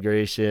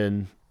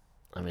 Disintegration,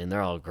 I mean,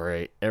 they're all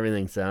great.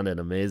 Everything sounded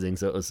amazing,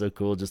 so it was so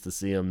cool just to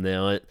see them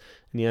nail it.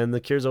 And The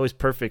Cure's always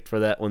perfect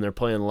for that when they're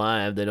playing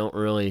live. They don't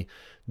really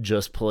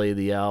just play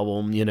the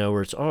album,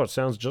 where it's, it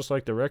sounds just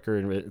like the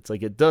record. It's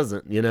like it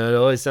doesn't, it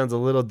always sounds a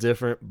little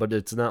different, but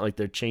it's not like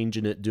they're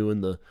changing it,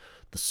 doing the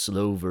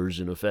slow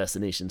version of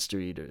Fascination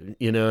Street, or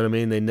you know what I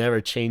mean? They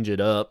never change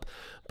it up,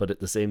 but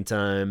at the same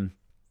time,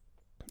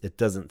 it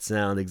doesn't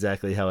sound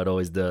exactly how it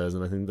always does.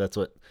 And I think that's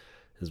what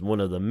is one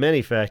of the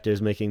many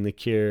factors making The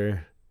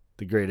Cure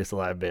the greatest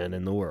live band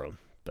in the world.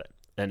 But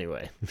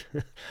anyway,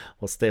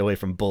 we'll stay away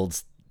from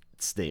bold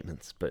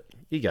statements, but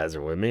you guys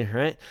are with me,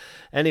 right?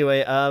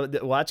 Anyway,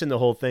 watching the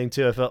whole thing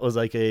too, I felt was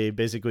like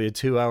basically a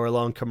 2-hour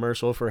long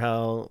commercial for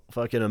how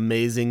fucking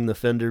amazing the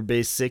Fender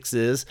Bass 6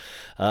 is.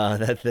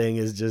 That thing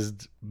is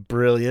just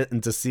brilliant,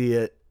 and to see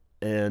it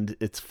and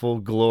its full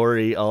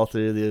glory all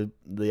through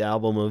the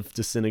album of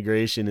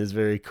Disintegration is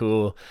very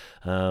cool.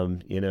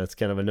 It's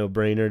kind of a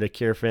no-brainer to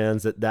Cure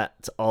fans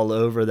that's all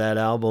over that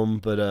album,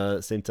 but at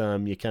the same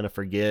time, you kind of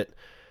forget.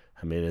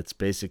 I mean, it's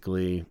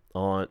basically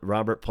on.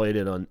 Robert played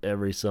it on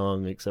every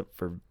song except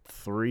for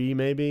 3,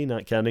 maybe,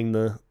 not counting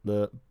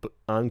the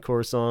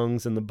encore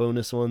songs and the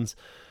bonus ones.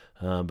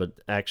 But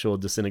actual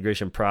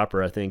Disintegration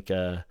proper, I think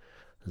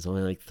there's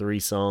only like 3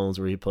 songs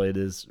where he played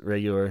his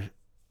regular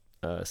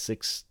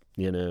 6,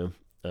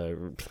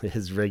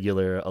 his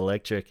regular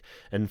electric,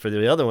 and for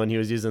the other one he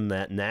was using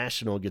that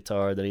National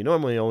guitar that he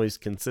normally always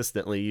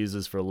consistently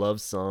uses for Love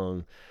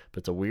Song, but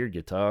it's a weird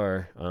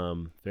guitar.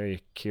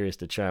 Very curious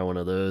to try one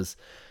of those,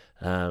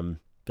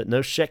 but no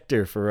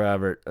Schecter for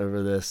Robert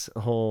over this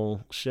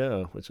whole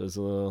show, which was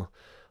a little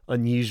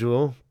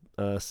unusual.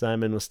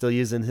 Simon was still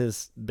using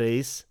his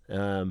bass,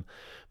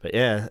 but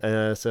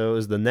yeah, so it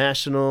was the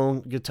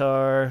National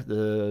guitar,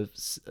 the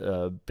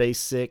bass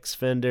 6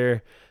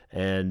 Fender,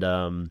 and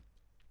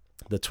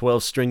the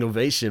 12-string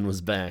ovation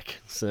was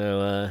back.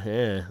 So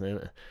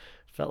yeah,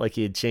 felt like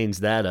he had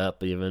changed that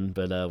up even,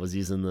 but was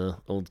using the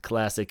old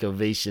classic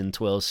ovation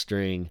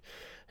 12-string,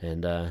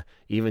 and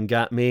even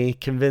got me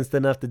convinced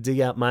enough to dig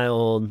out my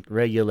old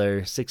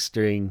regular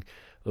 6-string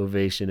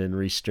ovation and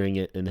restring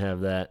it and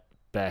have that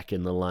back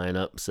in the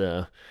lineup.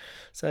 So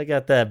I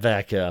got that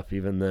back up,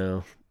 even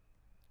though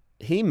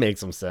he makes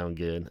them sound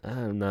good.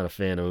 I'm not a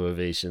fan of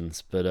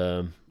ovations, but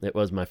it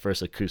was my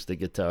first acoustic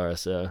guitar,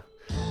 so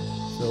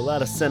a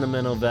lot of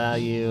sentimental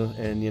value.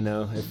 And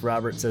if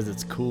Robert says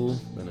it's cool,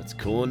 then it's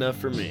cool enough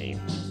for me.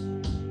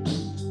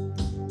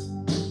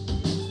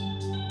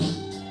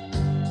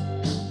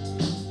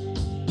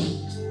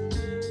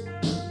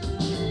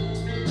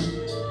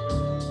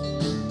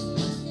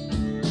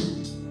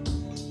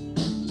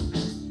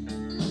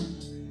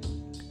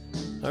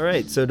 All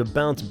right, so to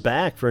bounce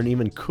back for an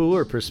even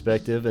cooler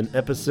perspective, an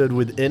episode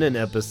within an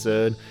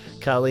episode,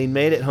 Colleen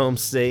made it home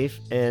safe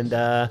and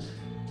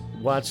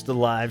watched the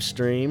live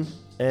stream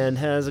and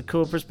has a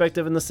cool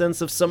perspective in the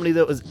sense of somebody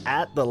that was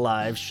at the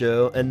live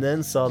show and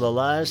then saw the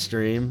live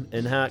stream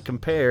and how it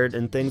compared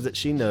and things that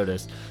she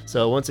noticed.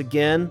 So once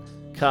again,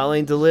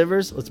 Colleen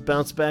delivers. Let's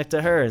bounce back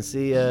to her and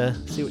see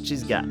what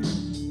she's got.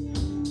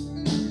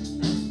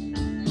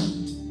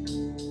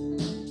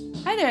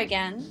 Hi there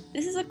again.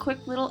 This is a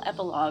quick little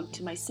epilogue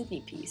to my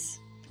Sydney piece.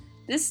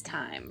 This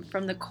time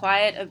from the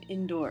quiet of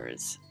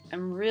indoors.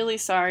 I'm really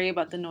sorry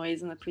about the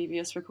noise in the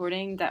previous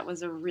recording. That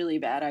was a really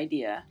bad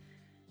idea.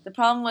 The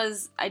problem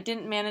was I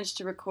didn't manage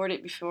to record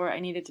it before I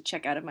needed to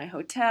check out of my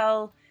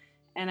hotel,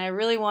 and I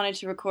really wanted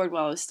to record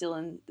while I was still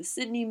in the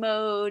Sydney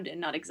mode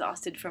and not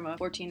exhausted from a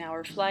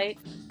 14-hour flight.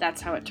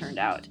 That's how it turned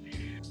out.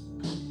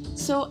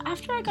 So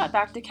after I got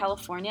back to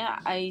California,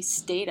 I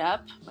stayed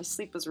up. My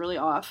sleep was really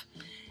off.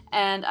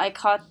 And I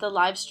caught the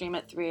live stream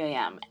at 3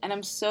 a.m. And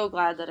I'm so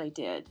glad that I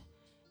did.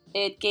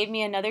 It gave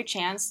me another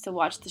chance to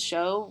watch the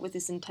show with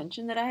this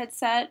intention that I had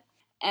set.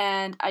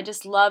 And I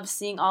just loved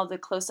seeing all the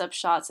close-up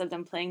shots of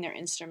them playing their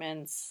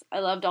instruments. I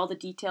loved all the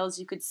details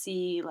you could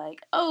see,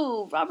 like,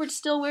 oh, Robert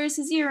still wears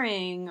his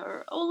earring,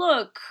 or, oh,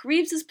 look,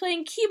 Reeves is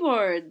playing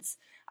keyboards.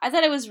 I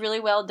thought it was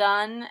really well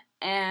done,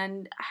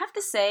 and I have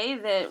to say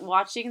that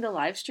watching the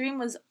live stream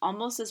was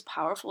almost as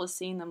powerful as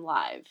seeing them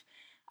live.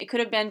 It could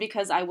have been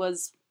because I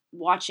was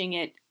watching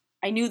it.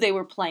 I knew they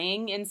were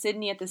playing in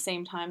Sydney at the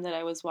same time that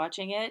I was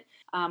watching it.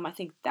 I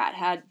think that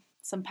had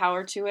some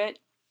power to it.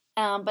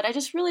 But I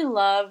just really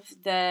love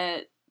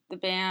that the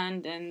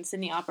band and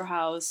Sydney Opera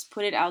House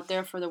put it out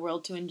there for the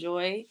world to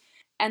enjoy.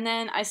 And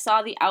then I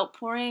saw the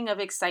outpouring of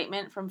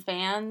excitement from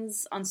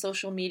fans on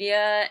social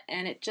media,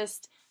 and it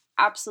just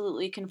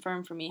absolutely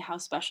confirmed for me how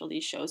special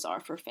these shows are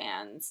for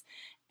fans.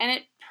 And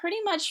it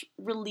pretty much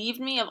relieved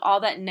me of all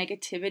that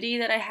negativity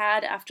that I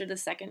had after the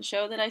second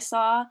show that I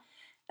saw.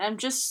 I'm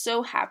just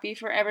so happy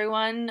for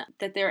everyone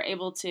that they're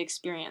able to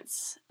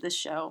experience this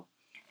show.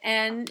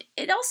 And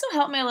it also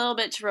helped me a little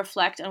bit to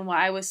reflect on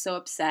why I was so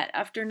upset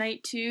after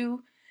night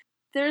 2.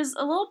 There's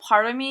a little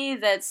part of me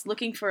that's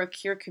looking for a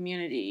Cure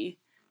community.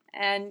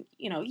 And,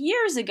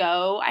 years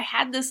ago, I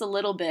had this a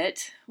little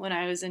bit when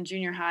I was in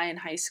junior high and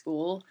high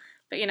school.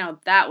 But,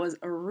 that was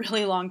a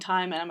really long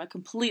time, and I'm a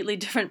completely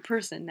different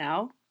person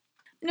now.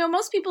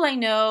 Most people I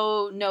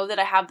know that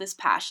I have this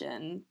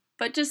passion,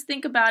 but just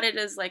think about it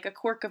as like a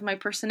quirk of my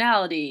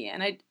personality,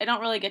 and I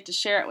don't really get to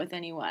share it with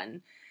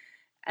anyone.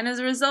 And as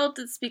a result,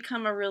 it's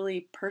become a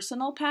really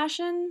personal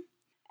passion,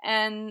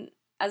 and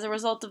as a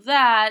result of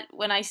that,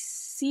 when I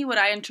see what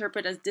I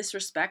interpret as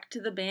disrespect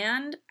to the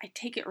band, I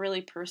take it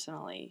really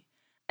personally.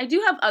 I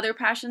do have other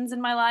passions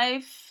in my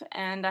life,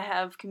 and I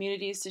have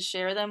communities to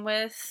share them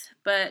with,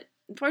 but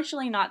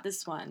unfortunately not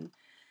this one.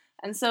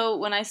 And so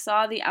when I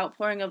saw the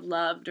outpouring of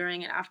love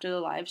during and after the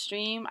live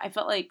stream, I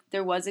felt like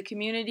there was a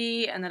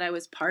community and that I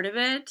was part of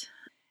it.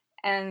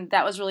 And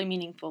that was really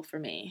meaningful for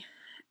me.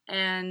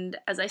 And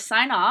as I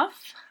sign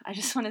off, I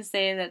just want to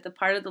say that the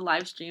part of the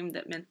live stream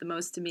that meant the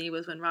most to me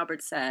was when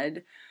Robert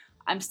said,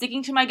 "I'm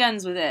sticking to my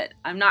guns with it.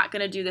 I'm not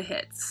going to do the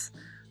hits.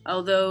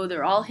 Although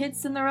they're all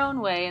hits in their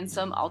own way in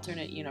some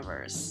alternate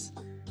universe."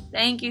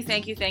 Thank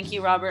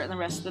you, Robert and the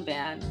rest of the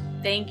band.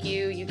 Thank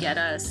you, you get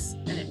us,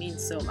 and it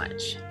means so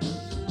much.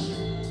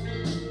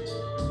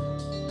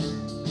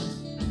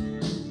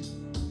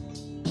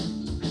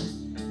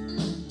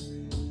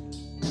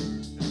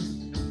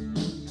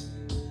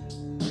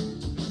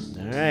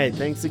 All right,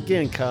 thanks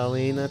again,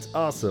 Colleen. That's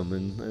awesome,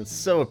 and it's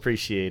so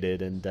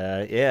appreciated.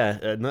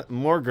 And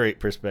more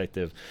great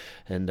perspective,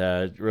 and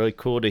really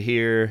cool to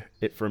hear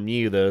it from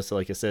you, though. So,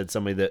 like I said,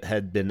 somebody that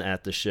had been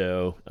at the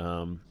show.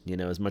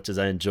 As much as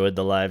I enjoyed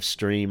the live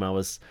stream, I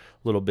was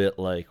a little bit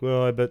like,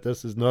 well, I bet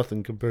this is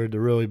nothing compared to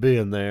really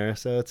being there.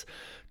 So it's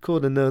cool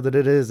to know that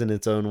it is in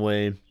its own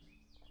way,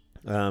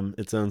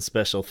 its own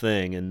special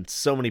thing, and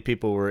so many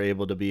people were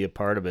able to be a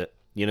part of it.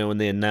 When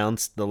they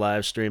announced the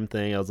live stream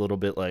thing, I was a little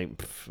bit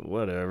like,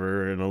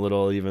 whatever, and a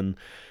little even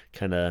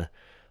kind of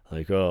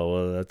like, oh,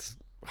 well, that's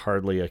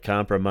hardly a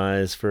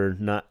compromise for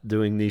not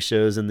doing these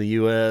shows in the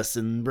U.S.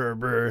 and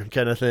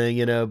kind of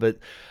thing, But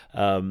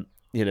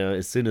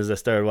as soon as I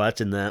started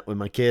watching that with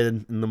my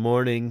kid in the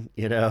morning,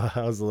 I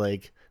was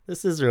like,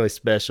 this is really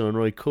special and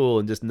really cool.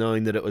 And just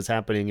knowing that it was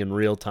happening in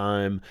real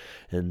time,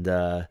 and,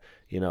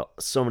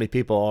 so many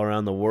people all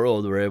around the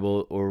world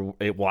were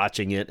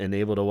watching it and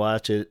able to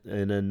watch it,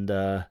 and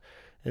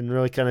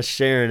really kind of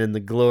sharing in the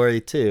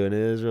glory too. And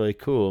it was really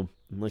cool.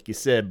 And like you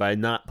said, by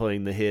not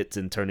playing the hits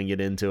and turning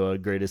it into a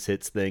greatest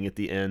hits thing at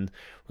the end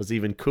was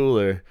even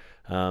cooler.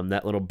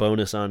 That little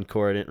bonus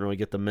encore I didn't really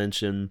get to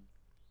mention,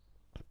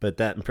 but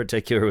that in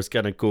particular was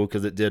kind of cool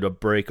because it did a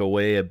break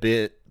away a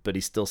bit, but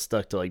he still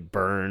stuck to like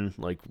Burn,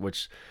 like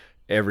which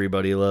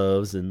everybody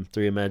loves, and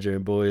Three Imaginary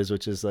Boys,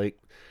 which is like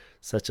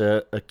such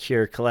a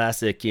Cure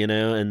classic,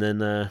 and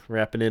then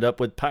wrapping it up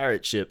with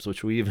Pirate Ships,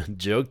 which we even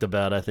joked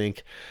about, I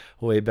think,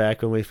 way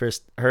back when we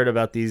first heard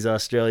about these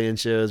Australian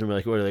shows, and we're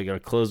like, what, are they going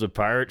to close with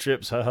Pirate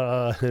Ships?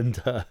 Haha.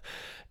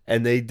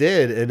 And they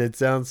did, and it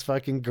sounds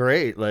fucking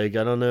great. Like,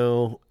 I don't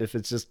know if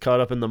it's just caught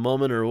up in the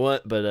moment or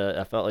what, but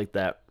I felt like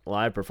that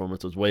live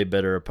performance was way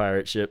better of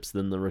Pirate Ships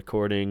than the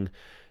recording,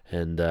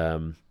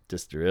 and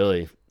just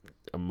really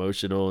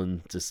emotional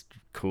and just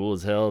cool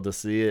as hell to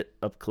see it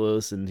up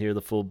close and hear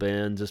the full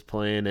band just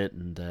playing it.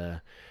 And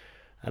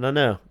I don't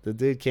know, the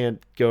dude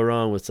can't go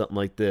wrong with something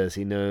like this.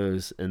 He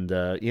knows. And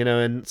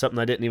and something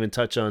I didn't even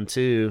touch on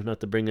too, not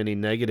to bring any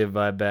negative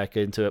vibe back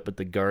into it, but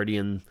the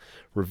Guardian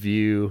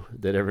review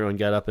that everyone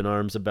got up in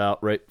arms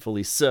about,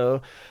 rightfully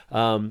so,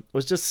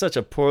 was just such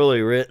a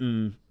poorly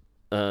written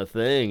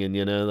thing.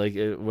 And like,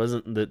 it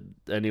wasn't that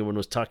anyone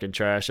was talking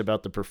trash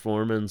about the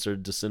performance or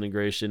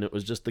Disintegration. It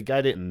was just the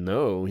guy didn't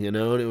know, and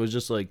it was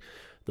just like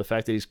the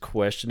fact that he's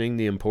questioning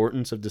the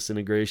importance of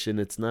Disintegration.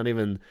 It's not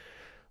even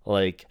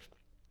like,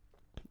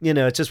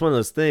 it's just one of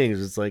those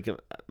things. It's like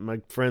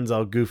my friends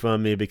all goof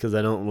on me because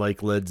I don't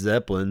like Led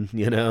Zeppelin,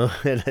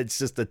 and it's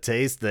just a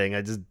taste thing.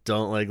 I just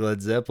don't like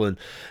Led Zeppelin,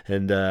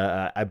 and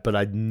but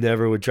I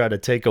never would try to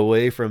take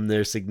away from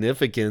their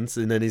significance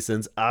in any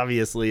sense.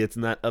 Obviously, it's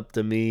not up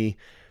to me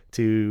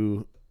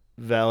to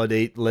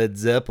validate Led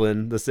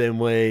Zeppelin the same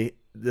way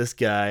this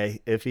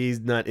guy. If he's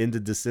not into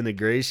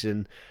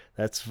Disintegration,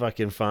 that's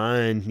fucking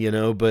fine,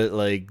 but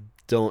like,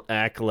 don't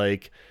act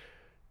like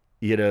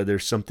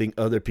there's something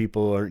other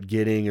people aren't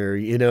getting, or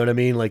you know what I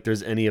mean? Like,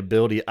 there's any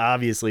ability.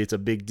 Obviously, it's a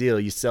big deal.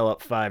 You sell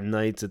out 5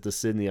 nights at the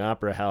Sydney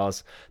Opera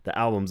House. The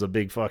album's a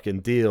big fucking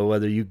deal,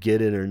 whether you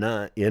get it or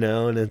not,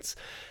 and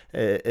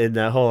and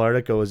that whole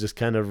article was just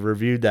kind of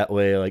reviewed that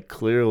way. Like,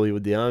 clearly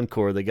with the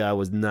encore, the guy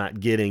was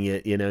not getting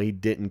it. He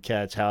didn't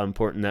catch how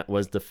important that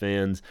was to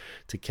fans,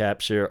 to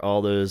capture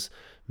all those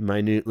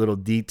minute little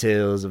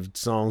details of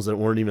songs that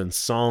weren't even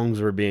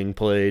songs were being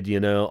played,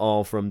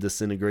 all from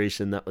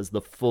Disintegration. That was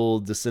the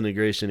full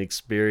Disintegration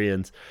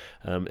experience.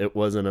 It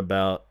wasn't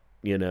about,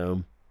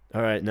 all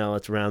right, now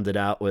let's round it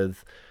out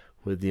with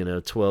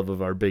 12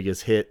 of our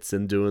biggest hits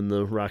and doing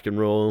the rock and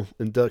roll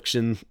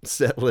induction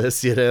set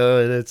list,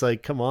 and it's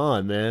like, come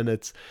on, man.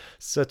 It's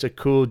such a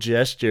cool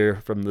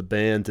gesture from the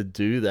band to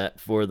do that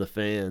for the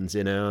fans,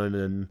 and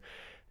then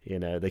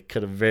they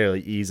could have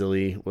very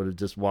easily would have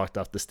just walked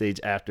off the stage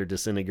after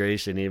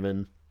Disintegration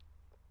even,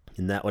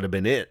 and that would have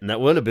been it, and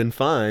that would have been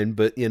fine.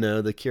 But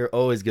the Cure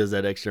always goes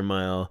that extra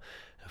mile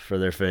for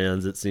their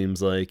fans, it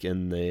seems like,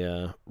 and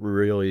they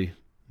really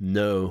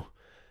know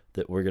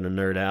that we're gonna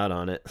nerd out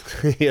on it.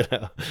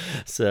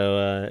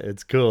 So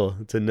it's cool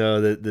to know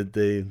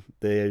that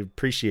they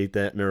appreciate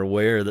that and are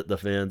aware that the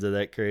fans are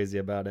that crazy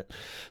about it.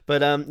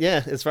 But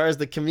as far as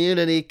the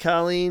community,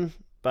 Colleen,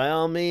 by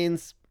all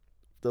means,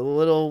 the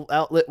little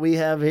outlet we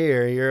have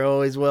here, you're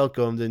always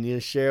welcomed, and you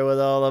share with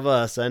all of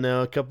us. I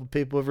know a couple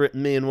people have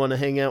written me and want to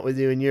hang out with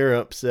you in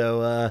Europe,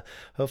 so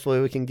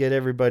hopefully we can get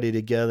everybody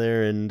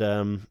together, and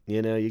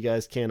you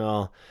guys can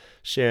all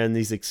share in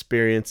these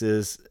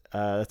experiences.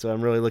 That's why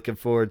I'm really looking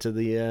forward to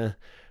the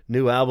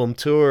new album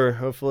tour.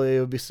 Hopefully it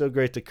would be so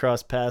great to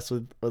cross paths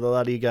with a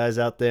lot of you guys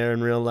out there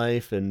in real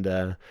life,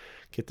 and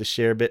get to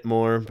share a bit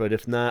more. But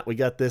if not, we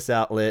got this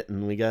outlet,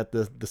 and we got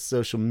the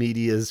social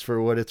medias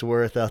for what it's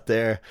worth out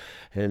there.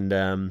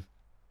 And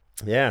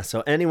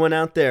so anyone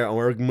out there,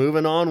 we're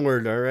moving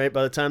onward. All right,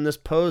 by the time this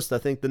posts, I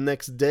think the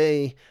next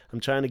day, I'm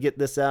trying to get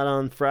this out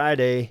on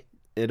Friday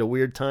at a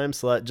weird time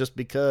slot, just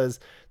because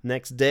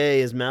next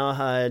day is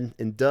Malahide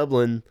in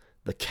Dublin,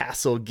 the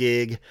Castle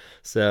gig.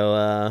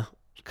 So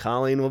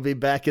Colleen will be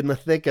back in the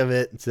thick of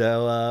it,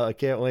 so I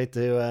can't wait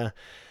to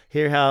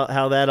hear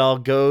how that all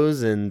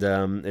goes, and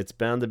it's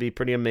bound to be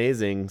pretty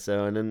amazing.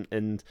 So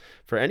and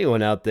for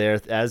anyone out there,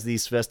 as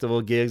these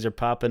festival gigs are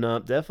popping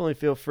up, definitely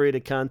feel free to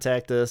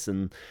contact us.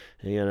 And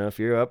if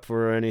you're up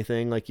for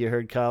anything, like you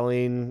heard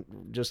Colleen,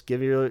 just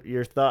give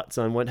your thoughts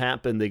on what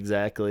happened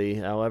exactly,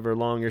 however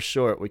long or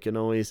short. We can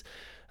always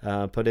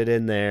put it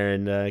in there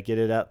and get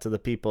it out to the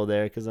people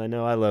there, because I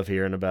know I love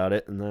hearing about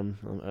it, and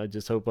I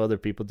just hope other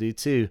people do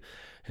too.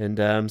 And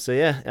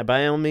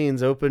by all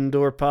means, open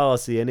door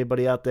policy.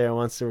 Anybody out there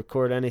wants to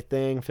record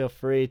anything, feel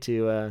free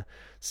to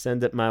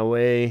send it my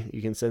way.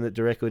 You can send it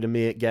directly to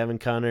me at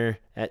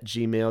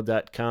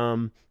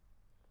gavinconnor@gmail.com.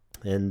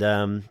 And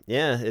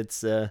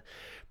it's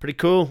Pretty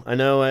cool. I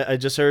know I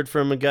just heard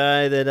from a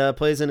guy that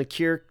plays in a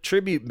Cure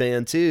tribute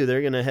band too.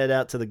 They're going to head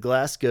out to the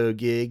Glasgow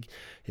gig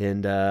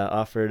and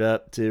offered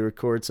up to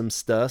record some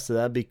stuff. So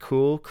that'd be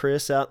cool.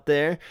 Chris out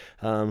there,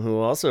 who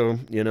also,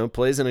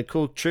 plays in a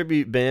cool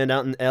tribute band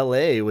out in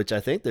LA, which I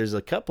think there's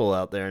a couple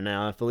out there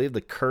now. I believe the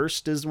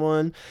Cursed is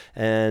one,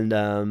 and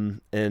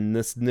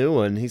this new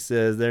one, he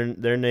says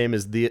their name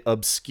is the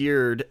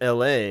Obscured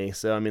LA.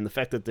 So I mean, the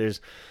fact that there's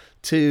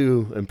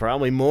two and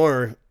probably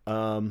more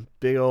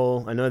big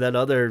old, I know that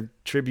other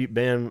tribute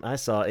band I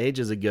saw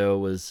ages ago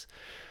was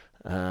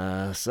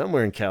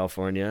somewhere in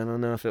California. I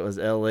don't know if it was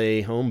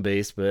LA home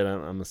base, but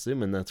I'm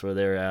assuming that's where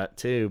they're at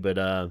too.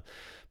 But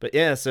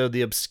yeah, so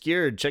the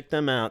Obscured, check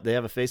them out. They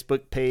have a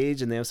Facebook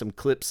page and they have some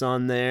clips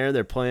on there.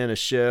 They're playing a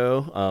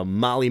show,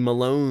 Molly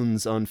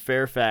Malone's on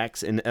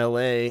Fairfax in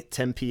LA,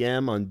 10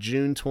 p.m. on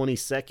June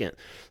 22nd.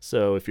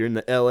 So if you're in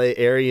the LA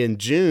area in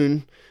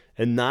June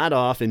and not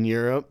off in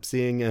Europe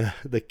seeing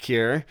The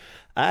Cure,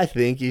 I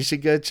think you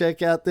should go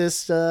check out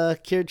this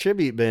Cure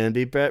tribute band.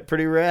 Be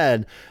pretty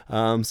rad.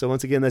 So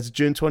once again, that's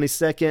June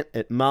 22nd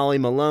at Molly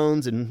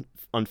Malone's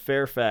on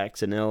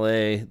Fairfax in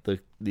LA,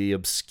 the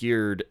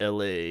Obscured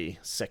LA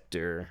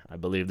sector. I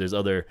believe there's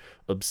other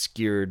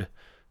obscured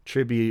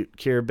tribute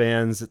Cure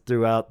bands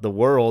throughout the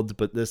world,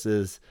 but this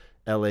is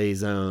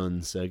LA's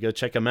own. So go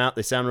check them out.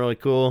 They sound really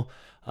cool.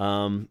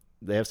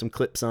 They have some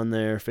clips on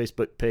their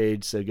Facebook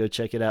page, so go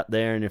check it out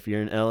there. And if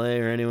you're in LA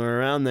or anywhere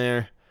around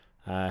there,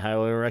 I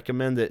highly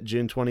recommend it.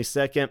 June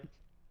 22nd.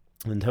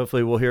 And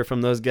hopefully we'll hear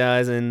from those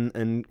guys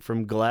and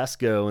from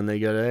Glasgow when they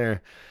go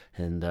there.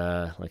 And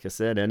like I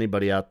said,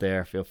 anybody out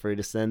there, feel free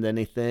to send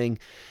anything.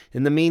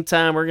 In the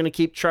meantime, we're going to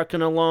keep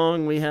trucking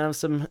along. We have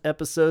some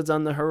episodes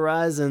on the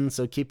horizon,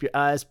 so keep your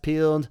eyes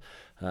peeled.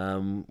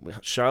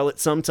 Charlotte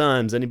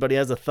Sometimes. Anybody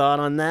has a thought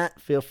on that?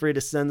 Feel free to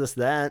send us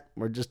that.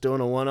 We're just doing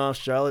a one-off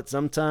Charlotte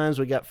Sometimes.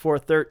 We got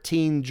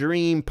 413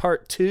 Dream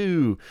Part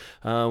 2.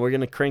 We're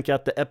going to crank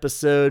out the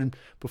episode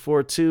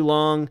before too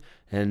long,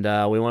 and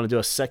we want to do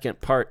a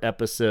second part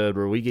episode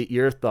where we get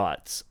your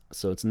thoughts.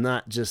 So it's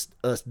not just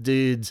us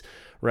dudes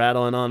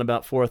rattling on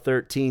about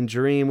 413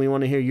 Dream. We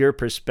want to hear your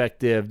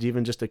perspective,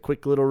 even just a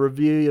quick little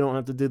review. You don't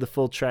have to do the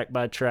full track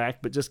by track,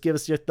 but just give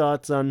us your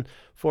thoughts on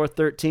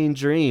 413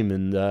 Dream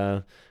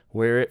and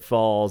where it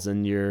falls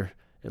in your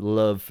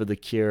love for The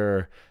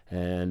Cure.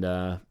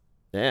 And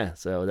yeah,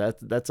 so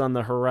that's on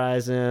the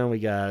horizon. We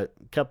got a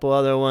couple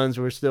other ones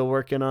we're still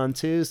working on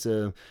too,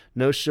 so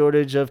no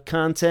shortage of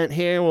content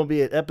here. We'll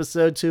be at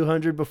episode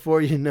 200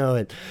 before you know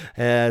it.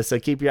 So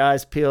keep your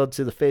eyes peeled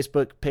to the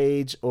Facebook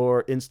page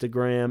or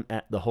Instagram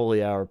at the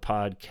Holy Hour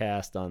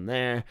Podcast on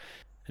there.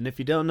 And if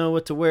you don't know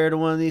what to wear to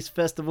one of these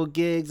festival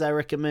gigs, I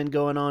recommend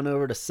going on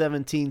over to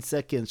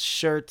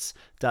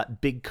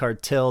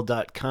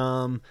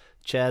 17secondsshirts.bigcartel.com.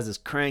 Chaz is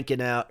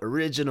cranking out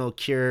original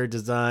Cure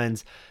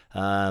designs.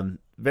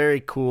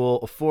 Very cool,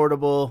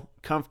 affordable,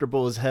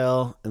 comfortable as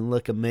hell, and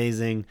look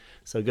amazing.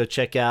 So go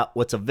check out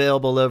what's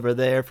available over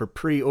there for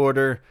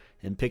pre-order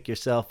and pick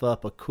yourself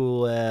up a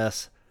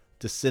cool-ass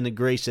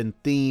Disintegration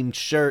themed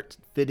shirt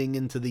fitting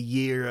into the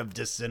year of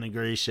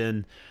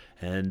Disintegration.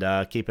 And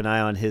keep an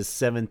eye on his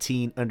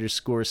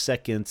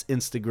 17_seconds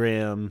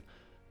Instagram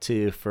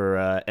too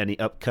for any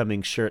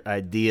upcoming shirt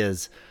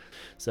ideas.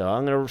 So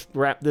I'm going to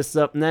wrap this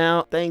up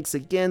now. Thanks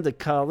again to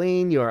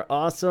Colleen. You are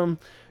awesome.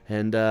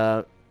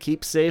 And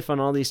keep safe on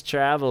all these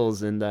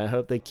travels. And I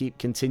hope they keep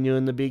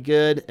continuing to be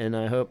good. And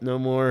I hope no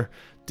more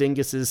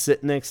dinguses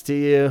sit next to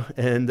you.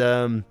 And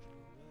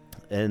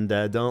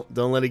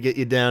don't let it get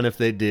you down if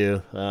they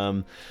do.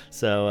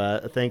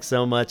 So thanks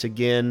so much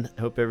again.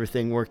 Hope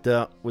everything worked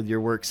out with your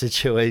work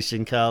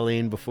situation,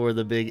 Colleen, before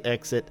the big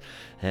exit.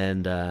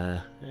 And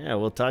yeah,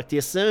 we'll talk to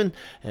you soon.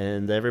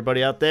 And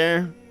everybody out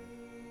there,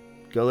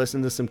 go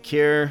listen to some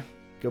Cure.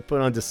 Go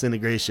put on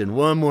Disintegration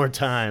one more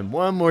time.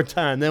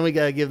 Then we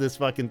gotta give this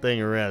fucking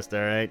thing a rest, all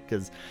right?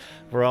 Because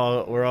we're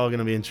all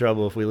gonna be in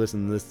trouble if we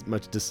listen to this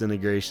much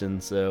Disintegration.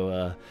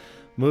 So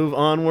move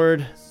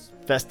onward.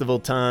 Festival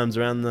times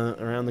around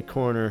the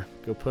corner.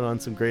 Go put on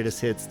some greatest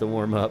hits to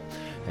warm up,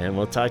 and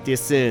we'll talk to you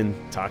soon.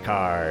 Talk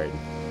hard.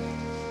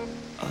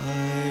 I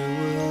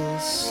will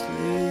sleep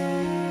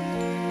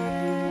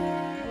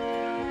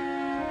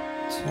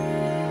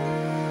tonight.